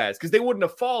get these guys because they wouldn't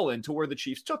have fallen to where the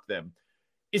Chiefs took them.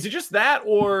 Is it just that,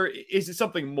 or is it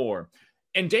something more?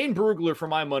 And Dane Brugler, for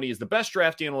my money, is the best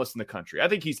draft analyst in the country. I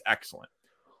think he's excellent.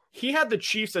 He had the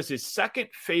Chiefs as his second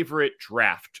favorite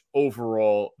draft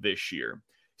overall this year.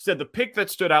 He said the pick that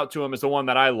stood out to him is the one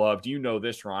that I loved. You know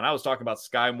this, Ron. I was talking about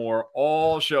Sky Moore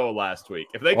all show last week.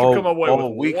 If they could come away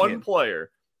with one player,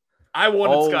 I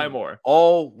wanted Sky Moore.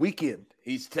 All weekend.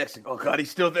 He's texting, oh, God, he's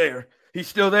still there. He's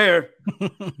still there.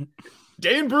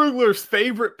 Dane Brugler's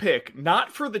favorite pick,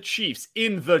 not for the Chiefs,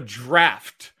 in the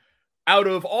draft, out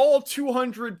of all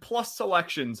 200-plus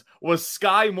selections, was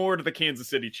Sky Moore to the Kansas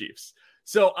City Chiefs.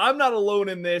 So I'm not alone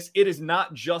in this. It is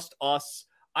not just us.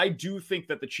 I do think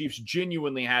that the Chiefs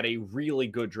genuinely had a really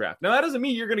good draft. Now, that doesn't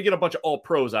mean you're going to get a bunch of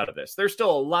all-pros out of this. There's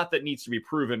still a lot that needs to be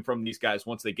proven from these guys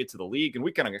once they get to the league, and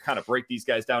we kind of break these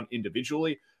guys down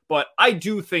individually. But I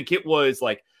do think it was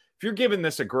like, if you're giving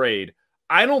this a grade,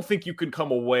 I don't think you can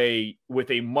come away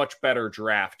with a much better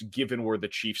draft given where the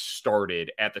Chiefs started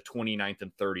at the 29th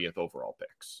and 30th overall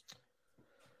picks.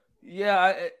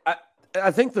 Yeah,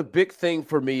 I think the big thing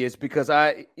for me is because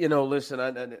I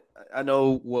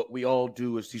know what we all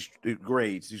do is these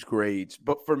grades.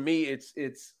 But for me, it's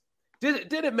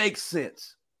did it make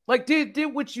sense? Like, did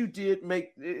what you did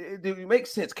make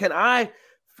sense? Can I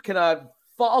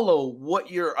follow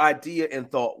what your idea and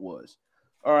thought was?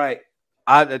 All right.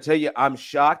 I tell you, I'm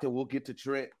shocked, and we'll get to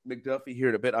Trent McDuffie here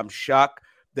in a bit. I'm shocked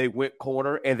they went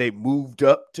corner and they moved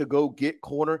up to go get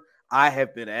corner. I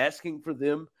have been asking for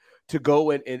them to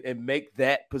go and make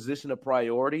that position a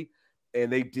priority, and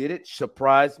they did it.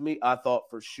 Surprised me. I thought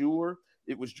for sure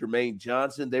it was Jermaine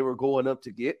Johnson they were going up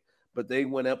to get, but they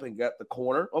went up and got the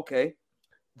corner. Okay,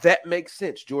 that makes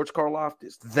sense. George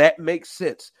Karlaftis, that makes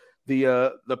sense.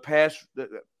 The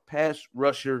pass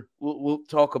rusher, we'll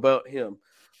talk about him.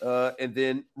 And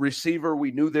then receiver,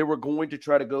 we knew they were going to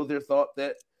try to go there. Thought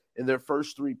that in their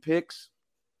first 3 picks,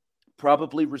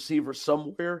 probably receiver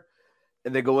somewhere,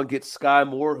 and they go and get Sky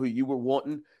Moore, who you were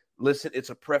wanting. Listen, it's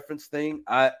a preference thing.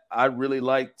 I really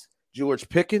liked George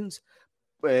Pickens,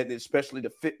 and especially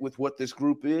to fit with what this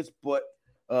group is, but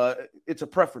it's a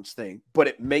preference thing. But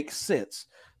it makes sense,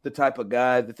 the type of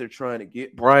guy that they're trying to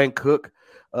get. Brian Cook,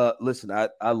 listen,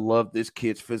 I love this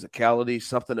kid's physicality,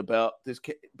 something about this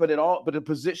kid, but a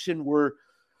position where,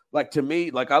 like, to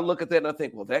me, like, I look at that and I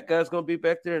think, well, that guy's going to be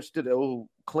back there instead of old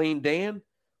Clean Dan.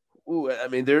 Ooh, I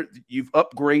mean, you've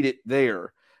upgraded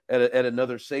there at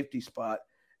another safety spot.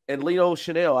 And Leo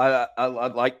Chanel, I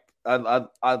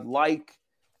like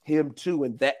him too,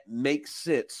 and that makes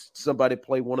sense. Somebody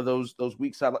play one of those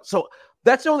weak side. So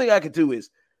that's the only thing I could do is,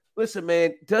 listen,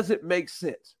 man, does it make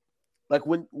sense? Like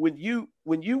when you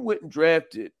went and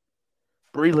drafted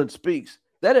Breland Speaks,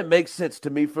 that didn't make sense to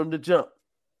me from the jump.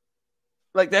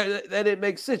 Like that didn't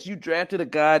make sense. You drafted a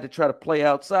guy to try to play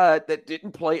outside that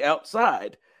didn't play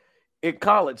outside in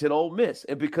college at Ole Miss,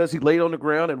 and because he laid on the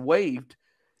ground and waved,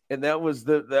 and that was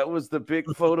the big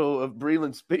photo of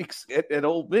Breland Speaks at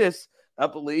Ole Miss. I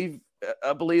believe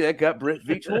I believe that got Brett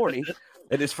Veach horny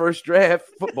in his first draft,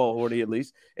 football horny at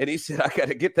least. And he said, I got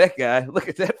to get that guy. Look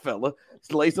at that fella.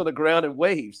 He lays on the ground and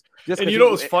waves. And you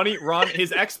know what's funny, Ron?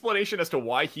 His explanation as to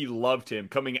why he loved him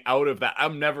coming out of that,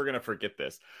 I'm never going to forget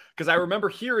this. Because I remember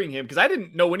hearing him, because I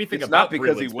didn't know anything about it. It's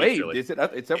not because he waved, really. is it?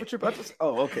 Is that what you're about to say?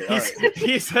 Oh, okay. All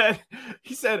right.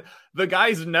 He said, the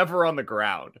guy's never on the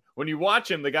ground. When you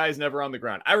watch him, the guy's never on the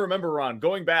ground. I remember, Ron,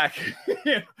 going back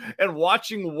and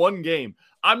watching one game.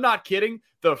 I'm not kidding.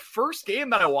 The first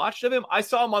game that I watched of him, I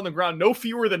saw him on the ground no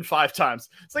fewer than 5 times.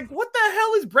 It's like, what the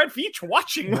hell is Brett Veach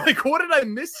watching? Like, what did I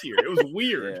miss here? It was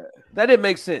weird. Yeah. That didn't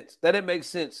make sense. That didn't make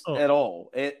sense at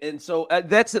all. And so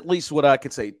that's at least what I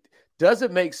could say. Does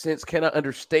it make sense? Can I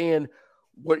understand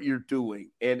what you're doing?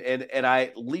 And I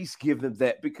at least give them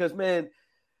that because, man,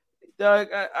 Doug,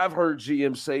 I've heard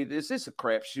GM say this. It's a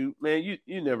crapshoot, man.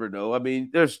 You never know. I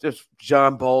mean, there's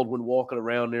John Baldwin walking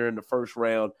around there in the first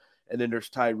round, and then there's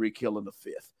Tyreek Hill in the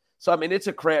 5th. So, I mean, it's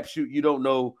a crapshoot. You don't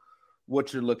know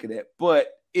what you're looking at, but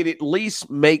it at least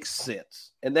makes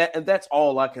sense. And that's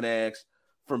all I can ask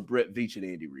from Brett Veach and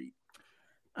Andy Reid.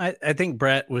 I think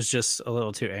Brett was just a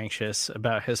little too anxious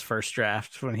about his first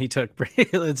draft when he took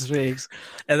Braylon Speaks,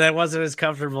 and then wasn't as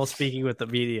comfortable speaking with the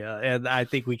media. And I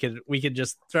think we could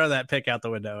just throw that pick out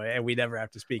the window, and we never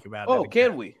have to speak about it. Oh,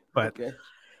 can we? But okay.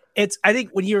 I think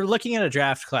when you're looking at a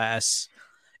draft class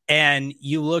and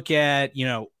you look at,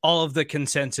 all of the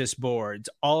consensus boards,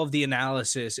 all of the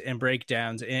analysis and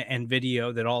breakdowns and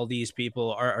video that all these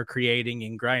people are creating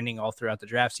and grinding all throughout the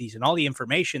draft season, all the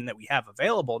information that we have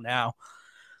available now,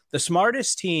 the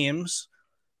smartest teams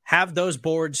have those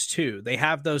boards too. They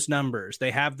have those numbers.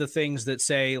 They have the things that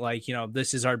say, like,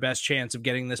 this is our best chance of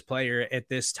getting this player at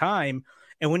this time.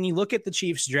 And when you look at the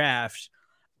Chiefs draft,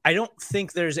 I don't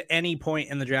think there's any point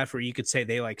in the draft where you could say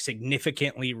they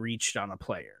significantly reached on a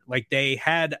player. Like, they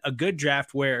had a good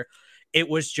draft where it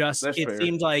was just,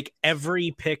 seemed like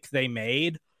every pick they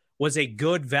made was a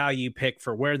good value pick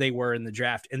for where they were in the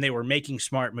draft. And they were making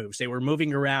smart moves. They were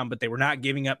moving around, but they were not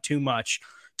giving up too much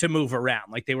to move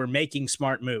around. Like, they were making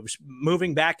smart moves,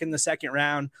 moving back in the second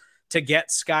round to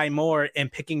get Sky Moore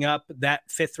and picking up that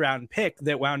 5th round pick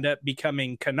that wound up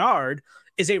becoming Kennard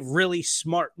is a really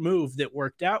smart move that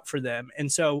worked out for them.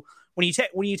 And so when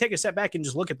you take a step back and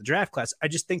just look at the draft class, I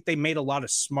just think they made a lot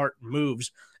of smart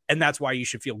moves, and that's why you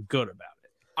should feel good about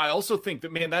it. I also think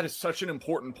that, man, that is such an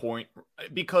important point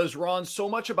because, Ron, so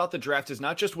much about the draft is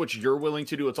not just what you're willing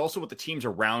to do. It's also what the teams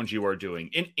around you are doing.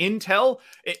 In Intel,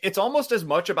 it's almost as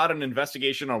much about an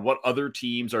investigation on what other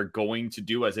teams are going to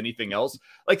do as anything else.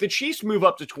 Like, the Chiefs move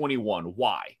up to 21.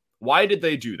 Why? Why did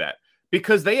they do that?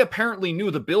 Because they apparently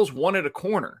knew the Bills wanted a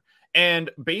corner.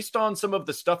 And based on some of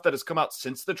the stuff that has come out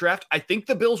since the draft, I think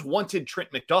the Bills wanted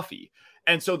Trent McDuffie.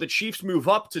 And so the Chiefs move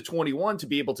up to 21 to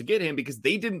be able to get him because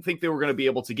they didn't think they were going to be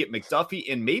able to get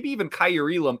McDuffie and maybe even Kyer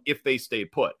Elam if they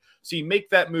stayed put. So you make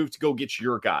that move to go get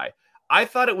your guy. I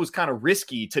thought it was kind of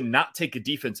risky to not take a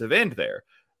defensive end there.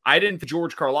 I didn't think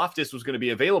George Karlaftis was going to be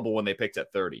available when they picked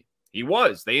at 30. He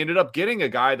was. They ended up getting a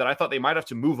guy that I thought they might have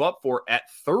to move up for at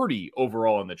 30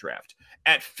 overall in the draft.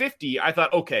 At 50, I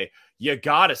thought, okay, you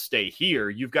got to stay here.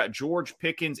 You've got George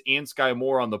Pickens and Sky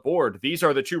Moore on the board. These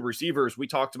are the 2 receivers we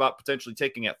talked about potentially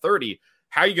taking at 30.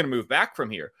 How are you going to move back from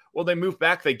here? Well, they move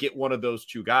back. They get one of those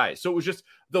 2 guys. So it was just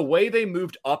the way they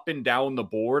moved up and down the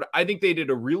board. I think they did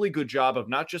a really good job of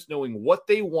not just knowing what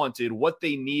they wanted, what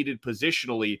they needed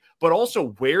positionally, but also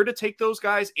where to take those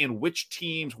guys and which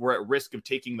teams were at risk of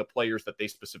taking the players that they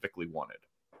specifically wanted.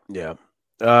 Yeah.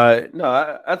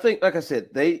 No, I think, like I said,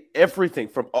 everything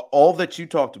from all that you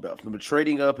talked about, from the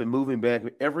trading up and moving back,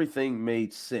 everything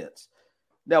made sense.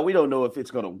 Now, we don't know if it's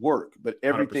going to work, but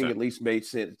everything 100%. At least made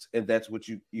sense, and that's what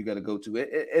you got to go to.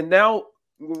 And now,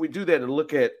 when we do that and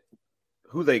look at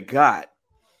who they got,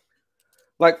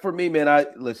 like for me, man, I'm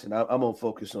going to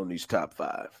focus on these top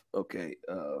 5. Okay.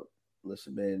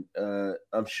 Listen, man,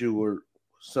 I'm sure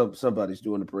somebody's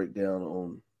doing a breakdown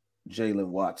on Jalen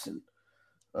Watson.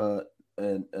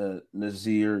 And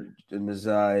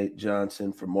Nazai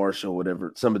Johnson from Marshall,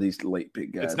 whatever. Some of these late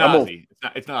pick guys. It's not easy.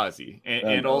 It's not easy.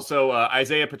 And also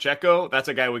Isaiah Pacheco, that's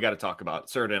a guy we got to talk about.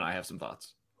 Serta and I have some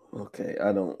thoughts. Okay.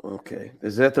 Okay.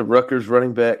 Is that the Rutgers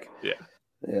running back? Yeah.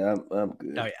 Yeah, I'm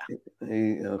good. Oh,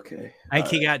 yeah. Okay. I think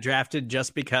he got drafted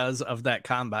just because of that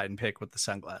combine pick with the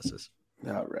sunglasses.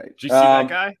 All right. Did you see that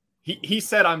guy? He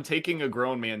said, I'm taking a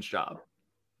grown man's job.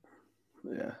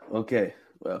 Yeah. Okay.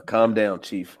 Well, calm down,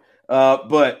 Chief.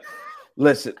 But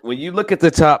listen, when you look at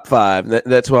the top 5,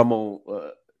 that's what I'm going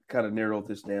to kind of narrow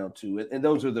this down to. And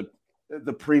those are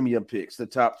the premium picks, the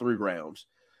top 3 rounds.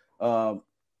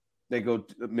 They go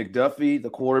McDuffie, the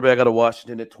quarterback out of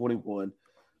Washington at 21.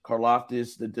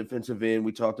 Karlaftis, the defensive end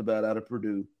we talked about out of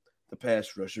Purdue, the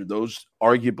pass rusher. Those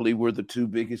arguably were the two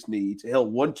biggest needs. Hell,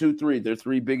 1, 2, 3, their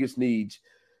three biggest needs,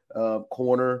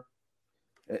 corner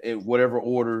in whatever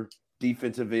order,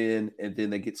 defensive end, and then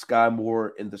they get Sky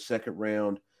Moore in the second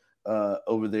round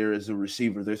over there as a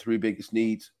receiver. Their three biggest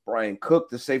needs. Brian Cook,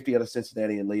 the safety out of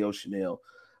Cincinnati, and Leo Chanel,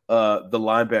 the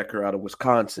linebacker out of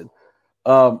Wisconsin.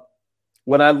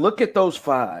 When I look at those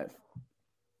five,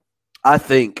 I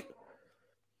think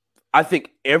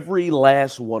every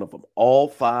last one of them, all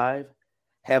five,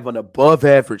 have an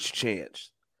above-average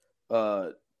chance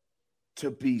to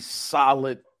be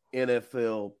solid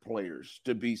NFL players,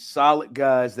 to be solid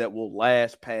guys that will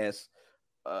last past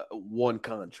one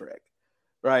contract,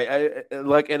 right?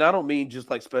 And I don't mean just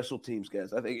like special teams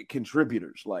guys. I think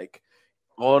contributors, like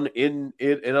as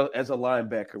a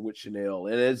linebacker with Chanel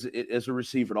and as a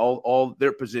receiver, all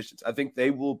their positions. I think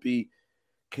they will be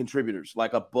contributors,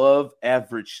 like above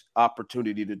average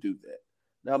opportunity to do that.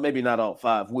 Now, maybe not all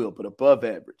five will, but above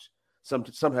average.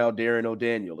 Somehow Darren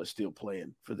O'Daniel is still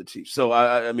playing for the Chiefs. So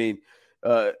I mean,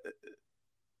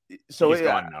 so he's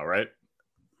gone now, right?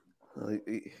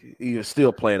 He was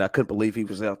still playing. I couldn't believe he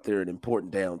was out there in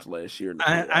important downs last year.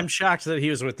 I'm shocked that he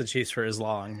was with the Chiefs for as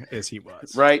long as he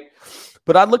was. Right.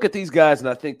 But I look at these guys and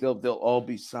I think they'll all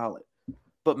be solid.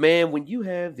 But man, when you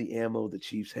have the ammo the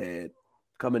Chiefs had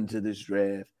coming to this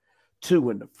draft, 2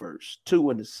 in the first,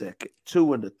 2 in the second,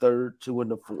 2 in the third, 2 in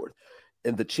the fourth,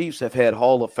 and the Chiefs have had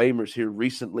Hall of Famers here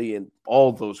recently in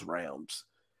all those rounds,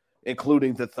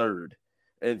 including the third,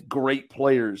 and great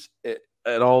players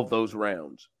at all those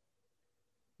rounds.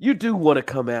 You do want to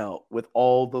come out with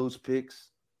all those picks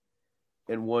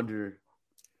and wonder,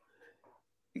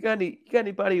 you got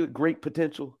anybody with great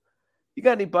potential? You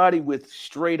got anybody with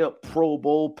straight up Pro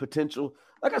Bowl potential?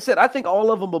 Like I said, I think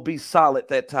all of them will be solid,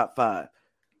 that top five.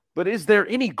 But is there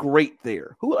any great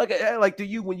there? Who like do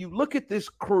you, when you look at this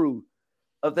crew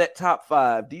of that top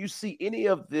five, do you see any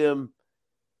of them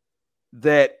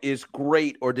that is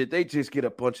great, or did they just get a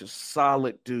bunch of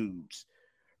solid dudes?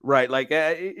 Right, like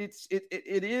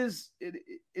it is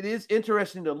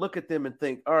interesting to look at them and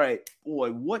think, all right, boy,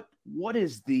 what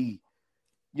is the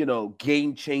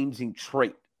game-changing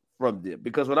trait from them?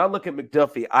 Because when I look at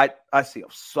McDuffie, I see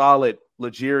a solid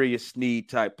L'Jarius Sneed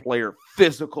type player,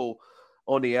 physical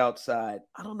on the outside.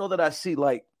 I don't know that I see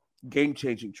like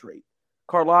game-changing trait.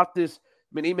 Karlaftis,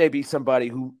 I mean, he may be somebody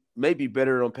who may be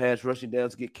better on pass rushing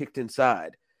downs, get kicked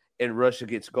inside and rush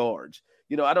against guards.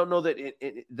 I don't know that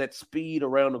that speed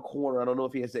around the corner. I don't know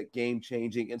if he has that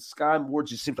game-changing. And Sky Moore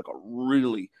just seems like a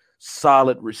really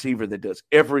solid receiver that does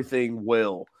everything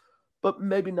well, but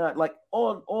maybe not like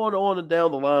on and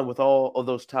down the line with all of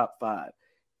those top five.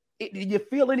 Do you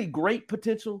feel any great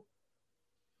potential?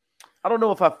 I don't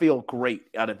know if I feel great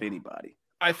out of anybody.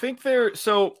 I think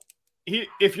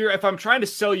if I'm trying to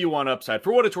sell you on upside,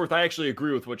 for what it's worth, I actually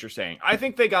agree with what you're saying. I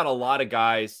think they got a lot of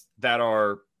guys that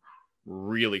are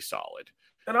really solid.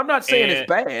 And I'm not saying it's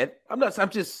bad. I'm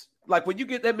just like, when you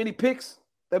get that many picks,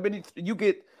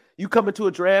 you come into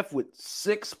a draft with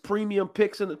 6 premium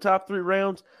picks in the top 3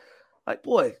 rounds. Like,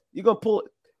 boy, you're going to pull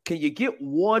it. Can you get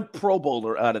one Pro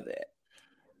Bowler out of that?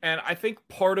 And I think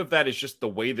part of that is just the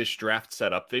way this draft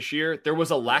set up this year. There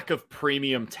was a lack of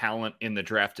premium talent in the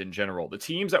draft in general. The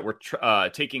teams that were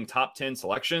taking top 10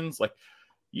 selections, like,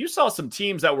 you saw some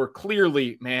teams that were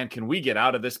clearly, man, can we get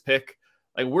out of this pick?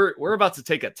 Like, we're about to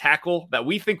take a tackle that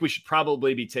we think we should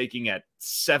probably be taking at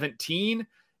 17,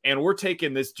 and we're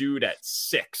taking this dude at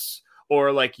 6.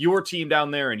 Or like your team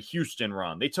down there in Houston,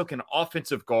 Ron, they took an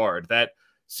offensive guard that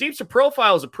seems to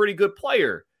profile as a pretty good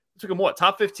player. They took him,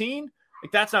 top 15?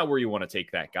 Like, that's not where you want to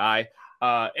take that guy.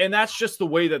 And that's just the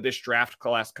way that this draft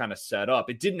class kind of set up.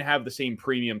 It didn't have the same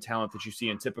premium talent that you see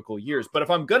in typical years. But if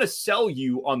I'm going to sell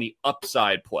you on the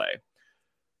upside play,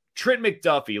 Trent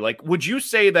McDuffie, like, would you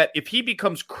say that if he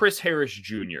becomes Chris Harris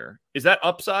Jr., is that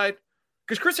upside?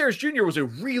 Because Chris Harris Jr. was a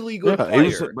really good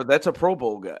player. But that's a Pro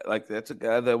Bowl guy. Like, that's a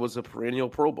guy that was a perennial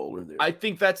Pro Bowler there. I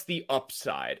think that's the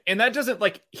upside. And that doesn't,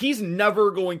 like, he's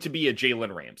never going to be a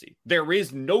Jalen Ramsey. There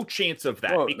is no chance of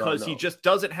that because he just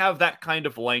doesn't have that kind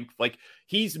of length. Like,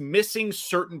 he's missing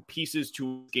certain pieces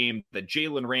to his game that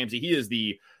Jalen Ramsey, he is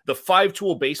the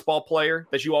 5-tool baseball player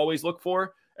that you always look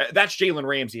for. That's Jalen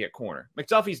Ramsey at corner.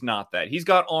 McDuffie's not that. He's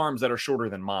got arms that are shorter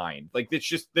than mine. Like, it's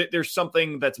just there's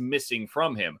something that's missing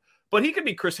from him. But he could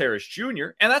be Chris Harris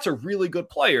Jr., and that's a really good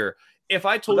player. If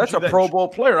I told you that's a Pro Bowl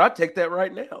player, I'd take that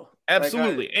right now.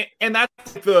 Absolutely. And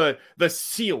that's the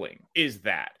ceiling is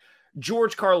that.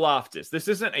 George Karlaftis, this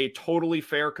isn't a totally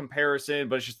fair comparison,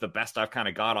 but it's just the best I've kind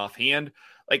of got offhand.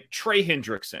 Like Trey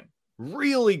Hendrickson,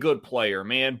 Really good player,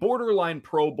 man. Borderline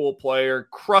Pro Bowl player.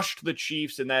 Crushed the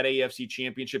Chiefs in that AFC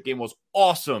Championship game. Was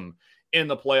awesome in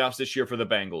the playoffs this year for the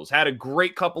Bengals. Had a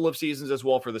great couple of seasons as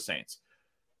well for the Saints.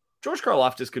 George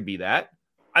Karlaftis could be that.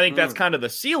 I think that's kind of the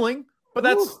ceiling, but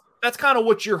that's kind of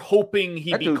what you're hoping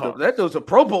he becomes. That dude's a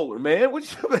Pro Bowler, man.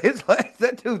 It's like,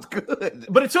 that dude's good.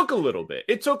 But it took a little bit.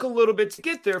 It took a little bit to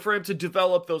get there for him to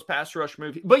develop those pass rush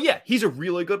moves. But yeah, he's a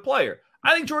really good player.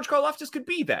 I think George Karlaftis could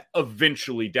be that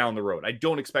eventually down the road. I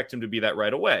don't expect him to be that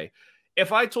right away.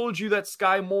 If I told you that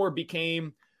Sky Moore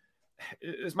became,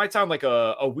 this might sound like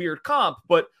a weird comp,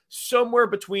 but somewhere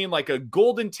between like a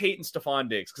Golden Tate and Stephon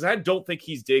Diggs, because I don't think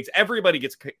he's Diggs. Everybody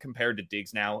gets compared to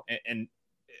Diggs now, and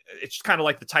it's kind of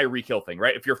like the Tyreek Hill thing,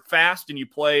 right? If you're fast and you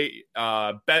play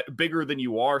bigger than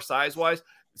you are size-wise,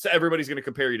 so everybody's going to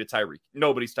compare you to Tyreek.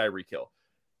 Nobody's Tyreek Hill.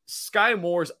 Sky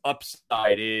Moore's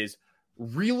upside is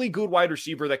really good wide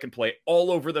receiver that can play all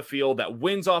over the field, that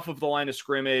wins off of the line of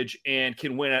scrimmage and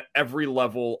can win at every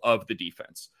level of the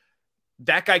defense.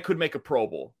 That guy could make a Pro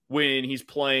Bowl when he's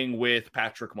playing with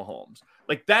Patrick Mahomes.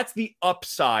 Like, that's the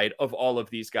upside of all of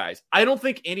these guys. I don't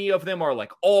think any of them are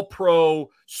like all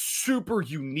pro, super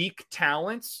unique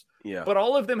talents, but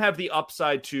all of them have the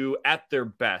upside to, at their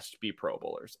best, be Pro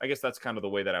Bowlers. I guess that's kind of the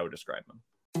way that I would describe them.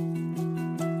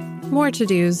 More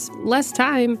to-dos, less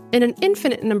time, and an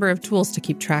infinite number of tools to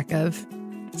keep track of.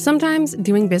 Sometimes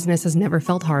doing business has never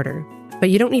felt harder, but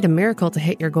you don't need a miracle to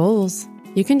hit your goals.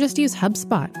 You can just use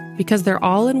HubSpot, because their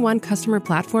all-in-one customer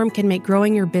platform can make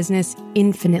growing your business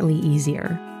infinitely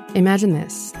easier. Imagine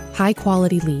this: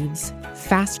 high-quality leads,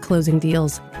 fast closing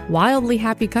deals, wildly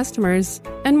happy customers,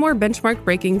 and more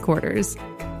benchmark-breaking quarters.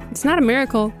 It's not a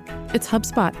miracle, it's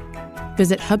HubSpot.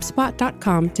 Visit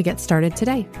HubSpot.com to get started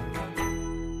today.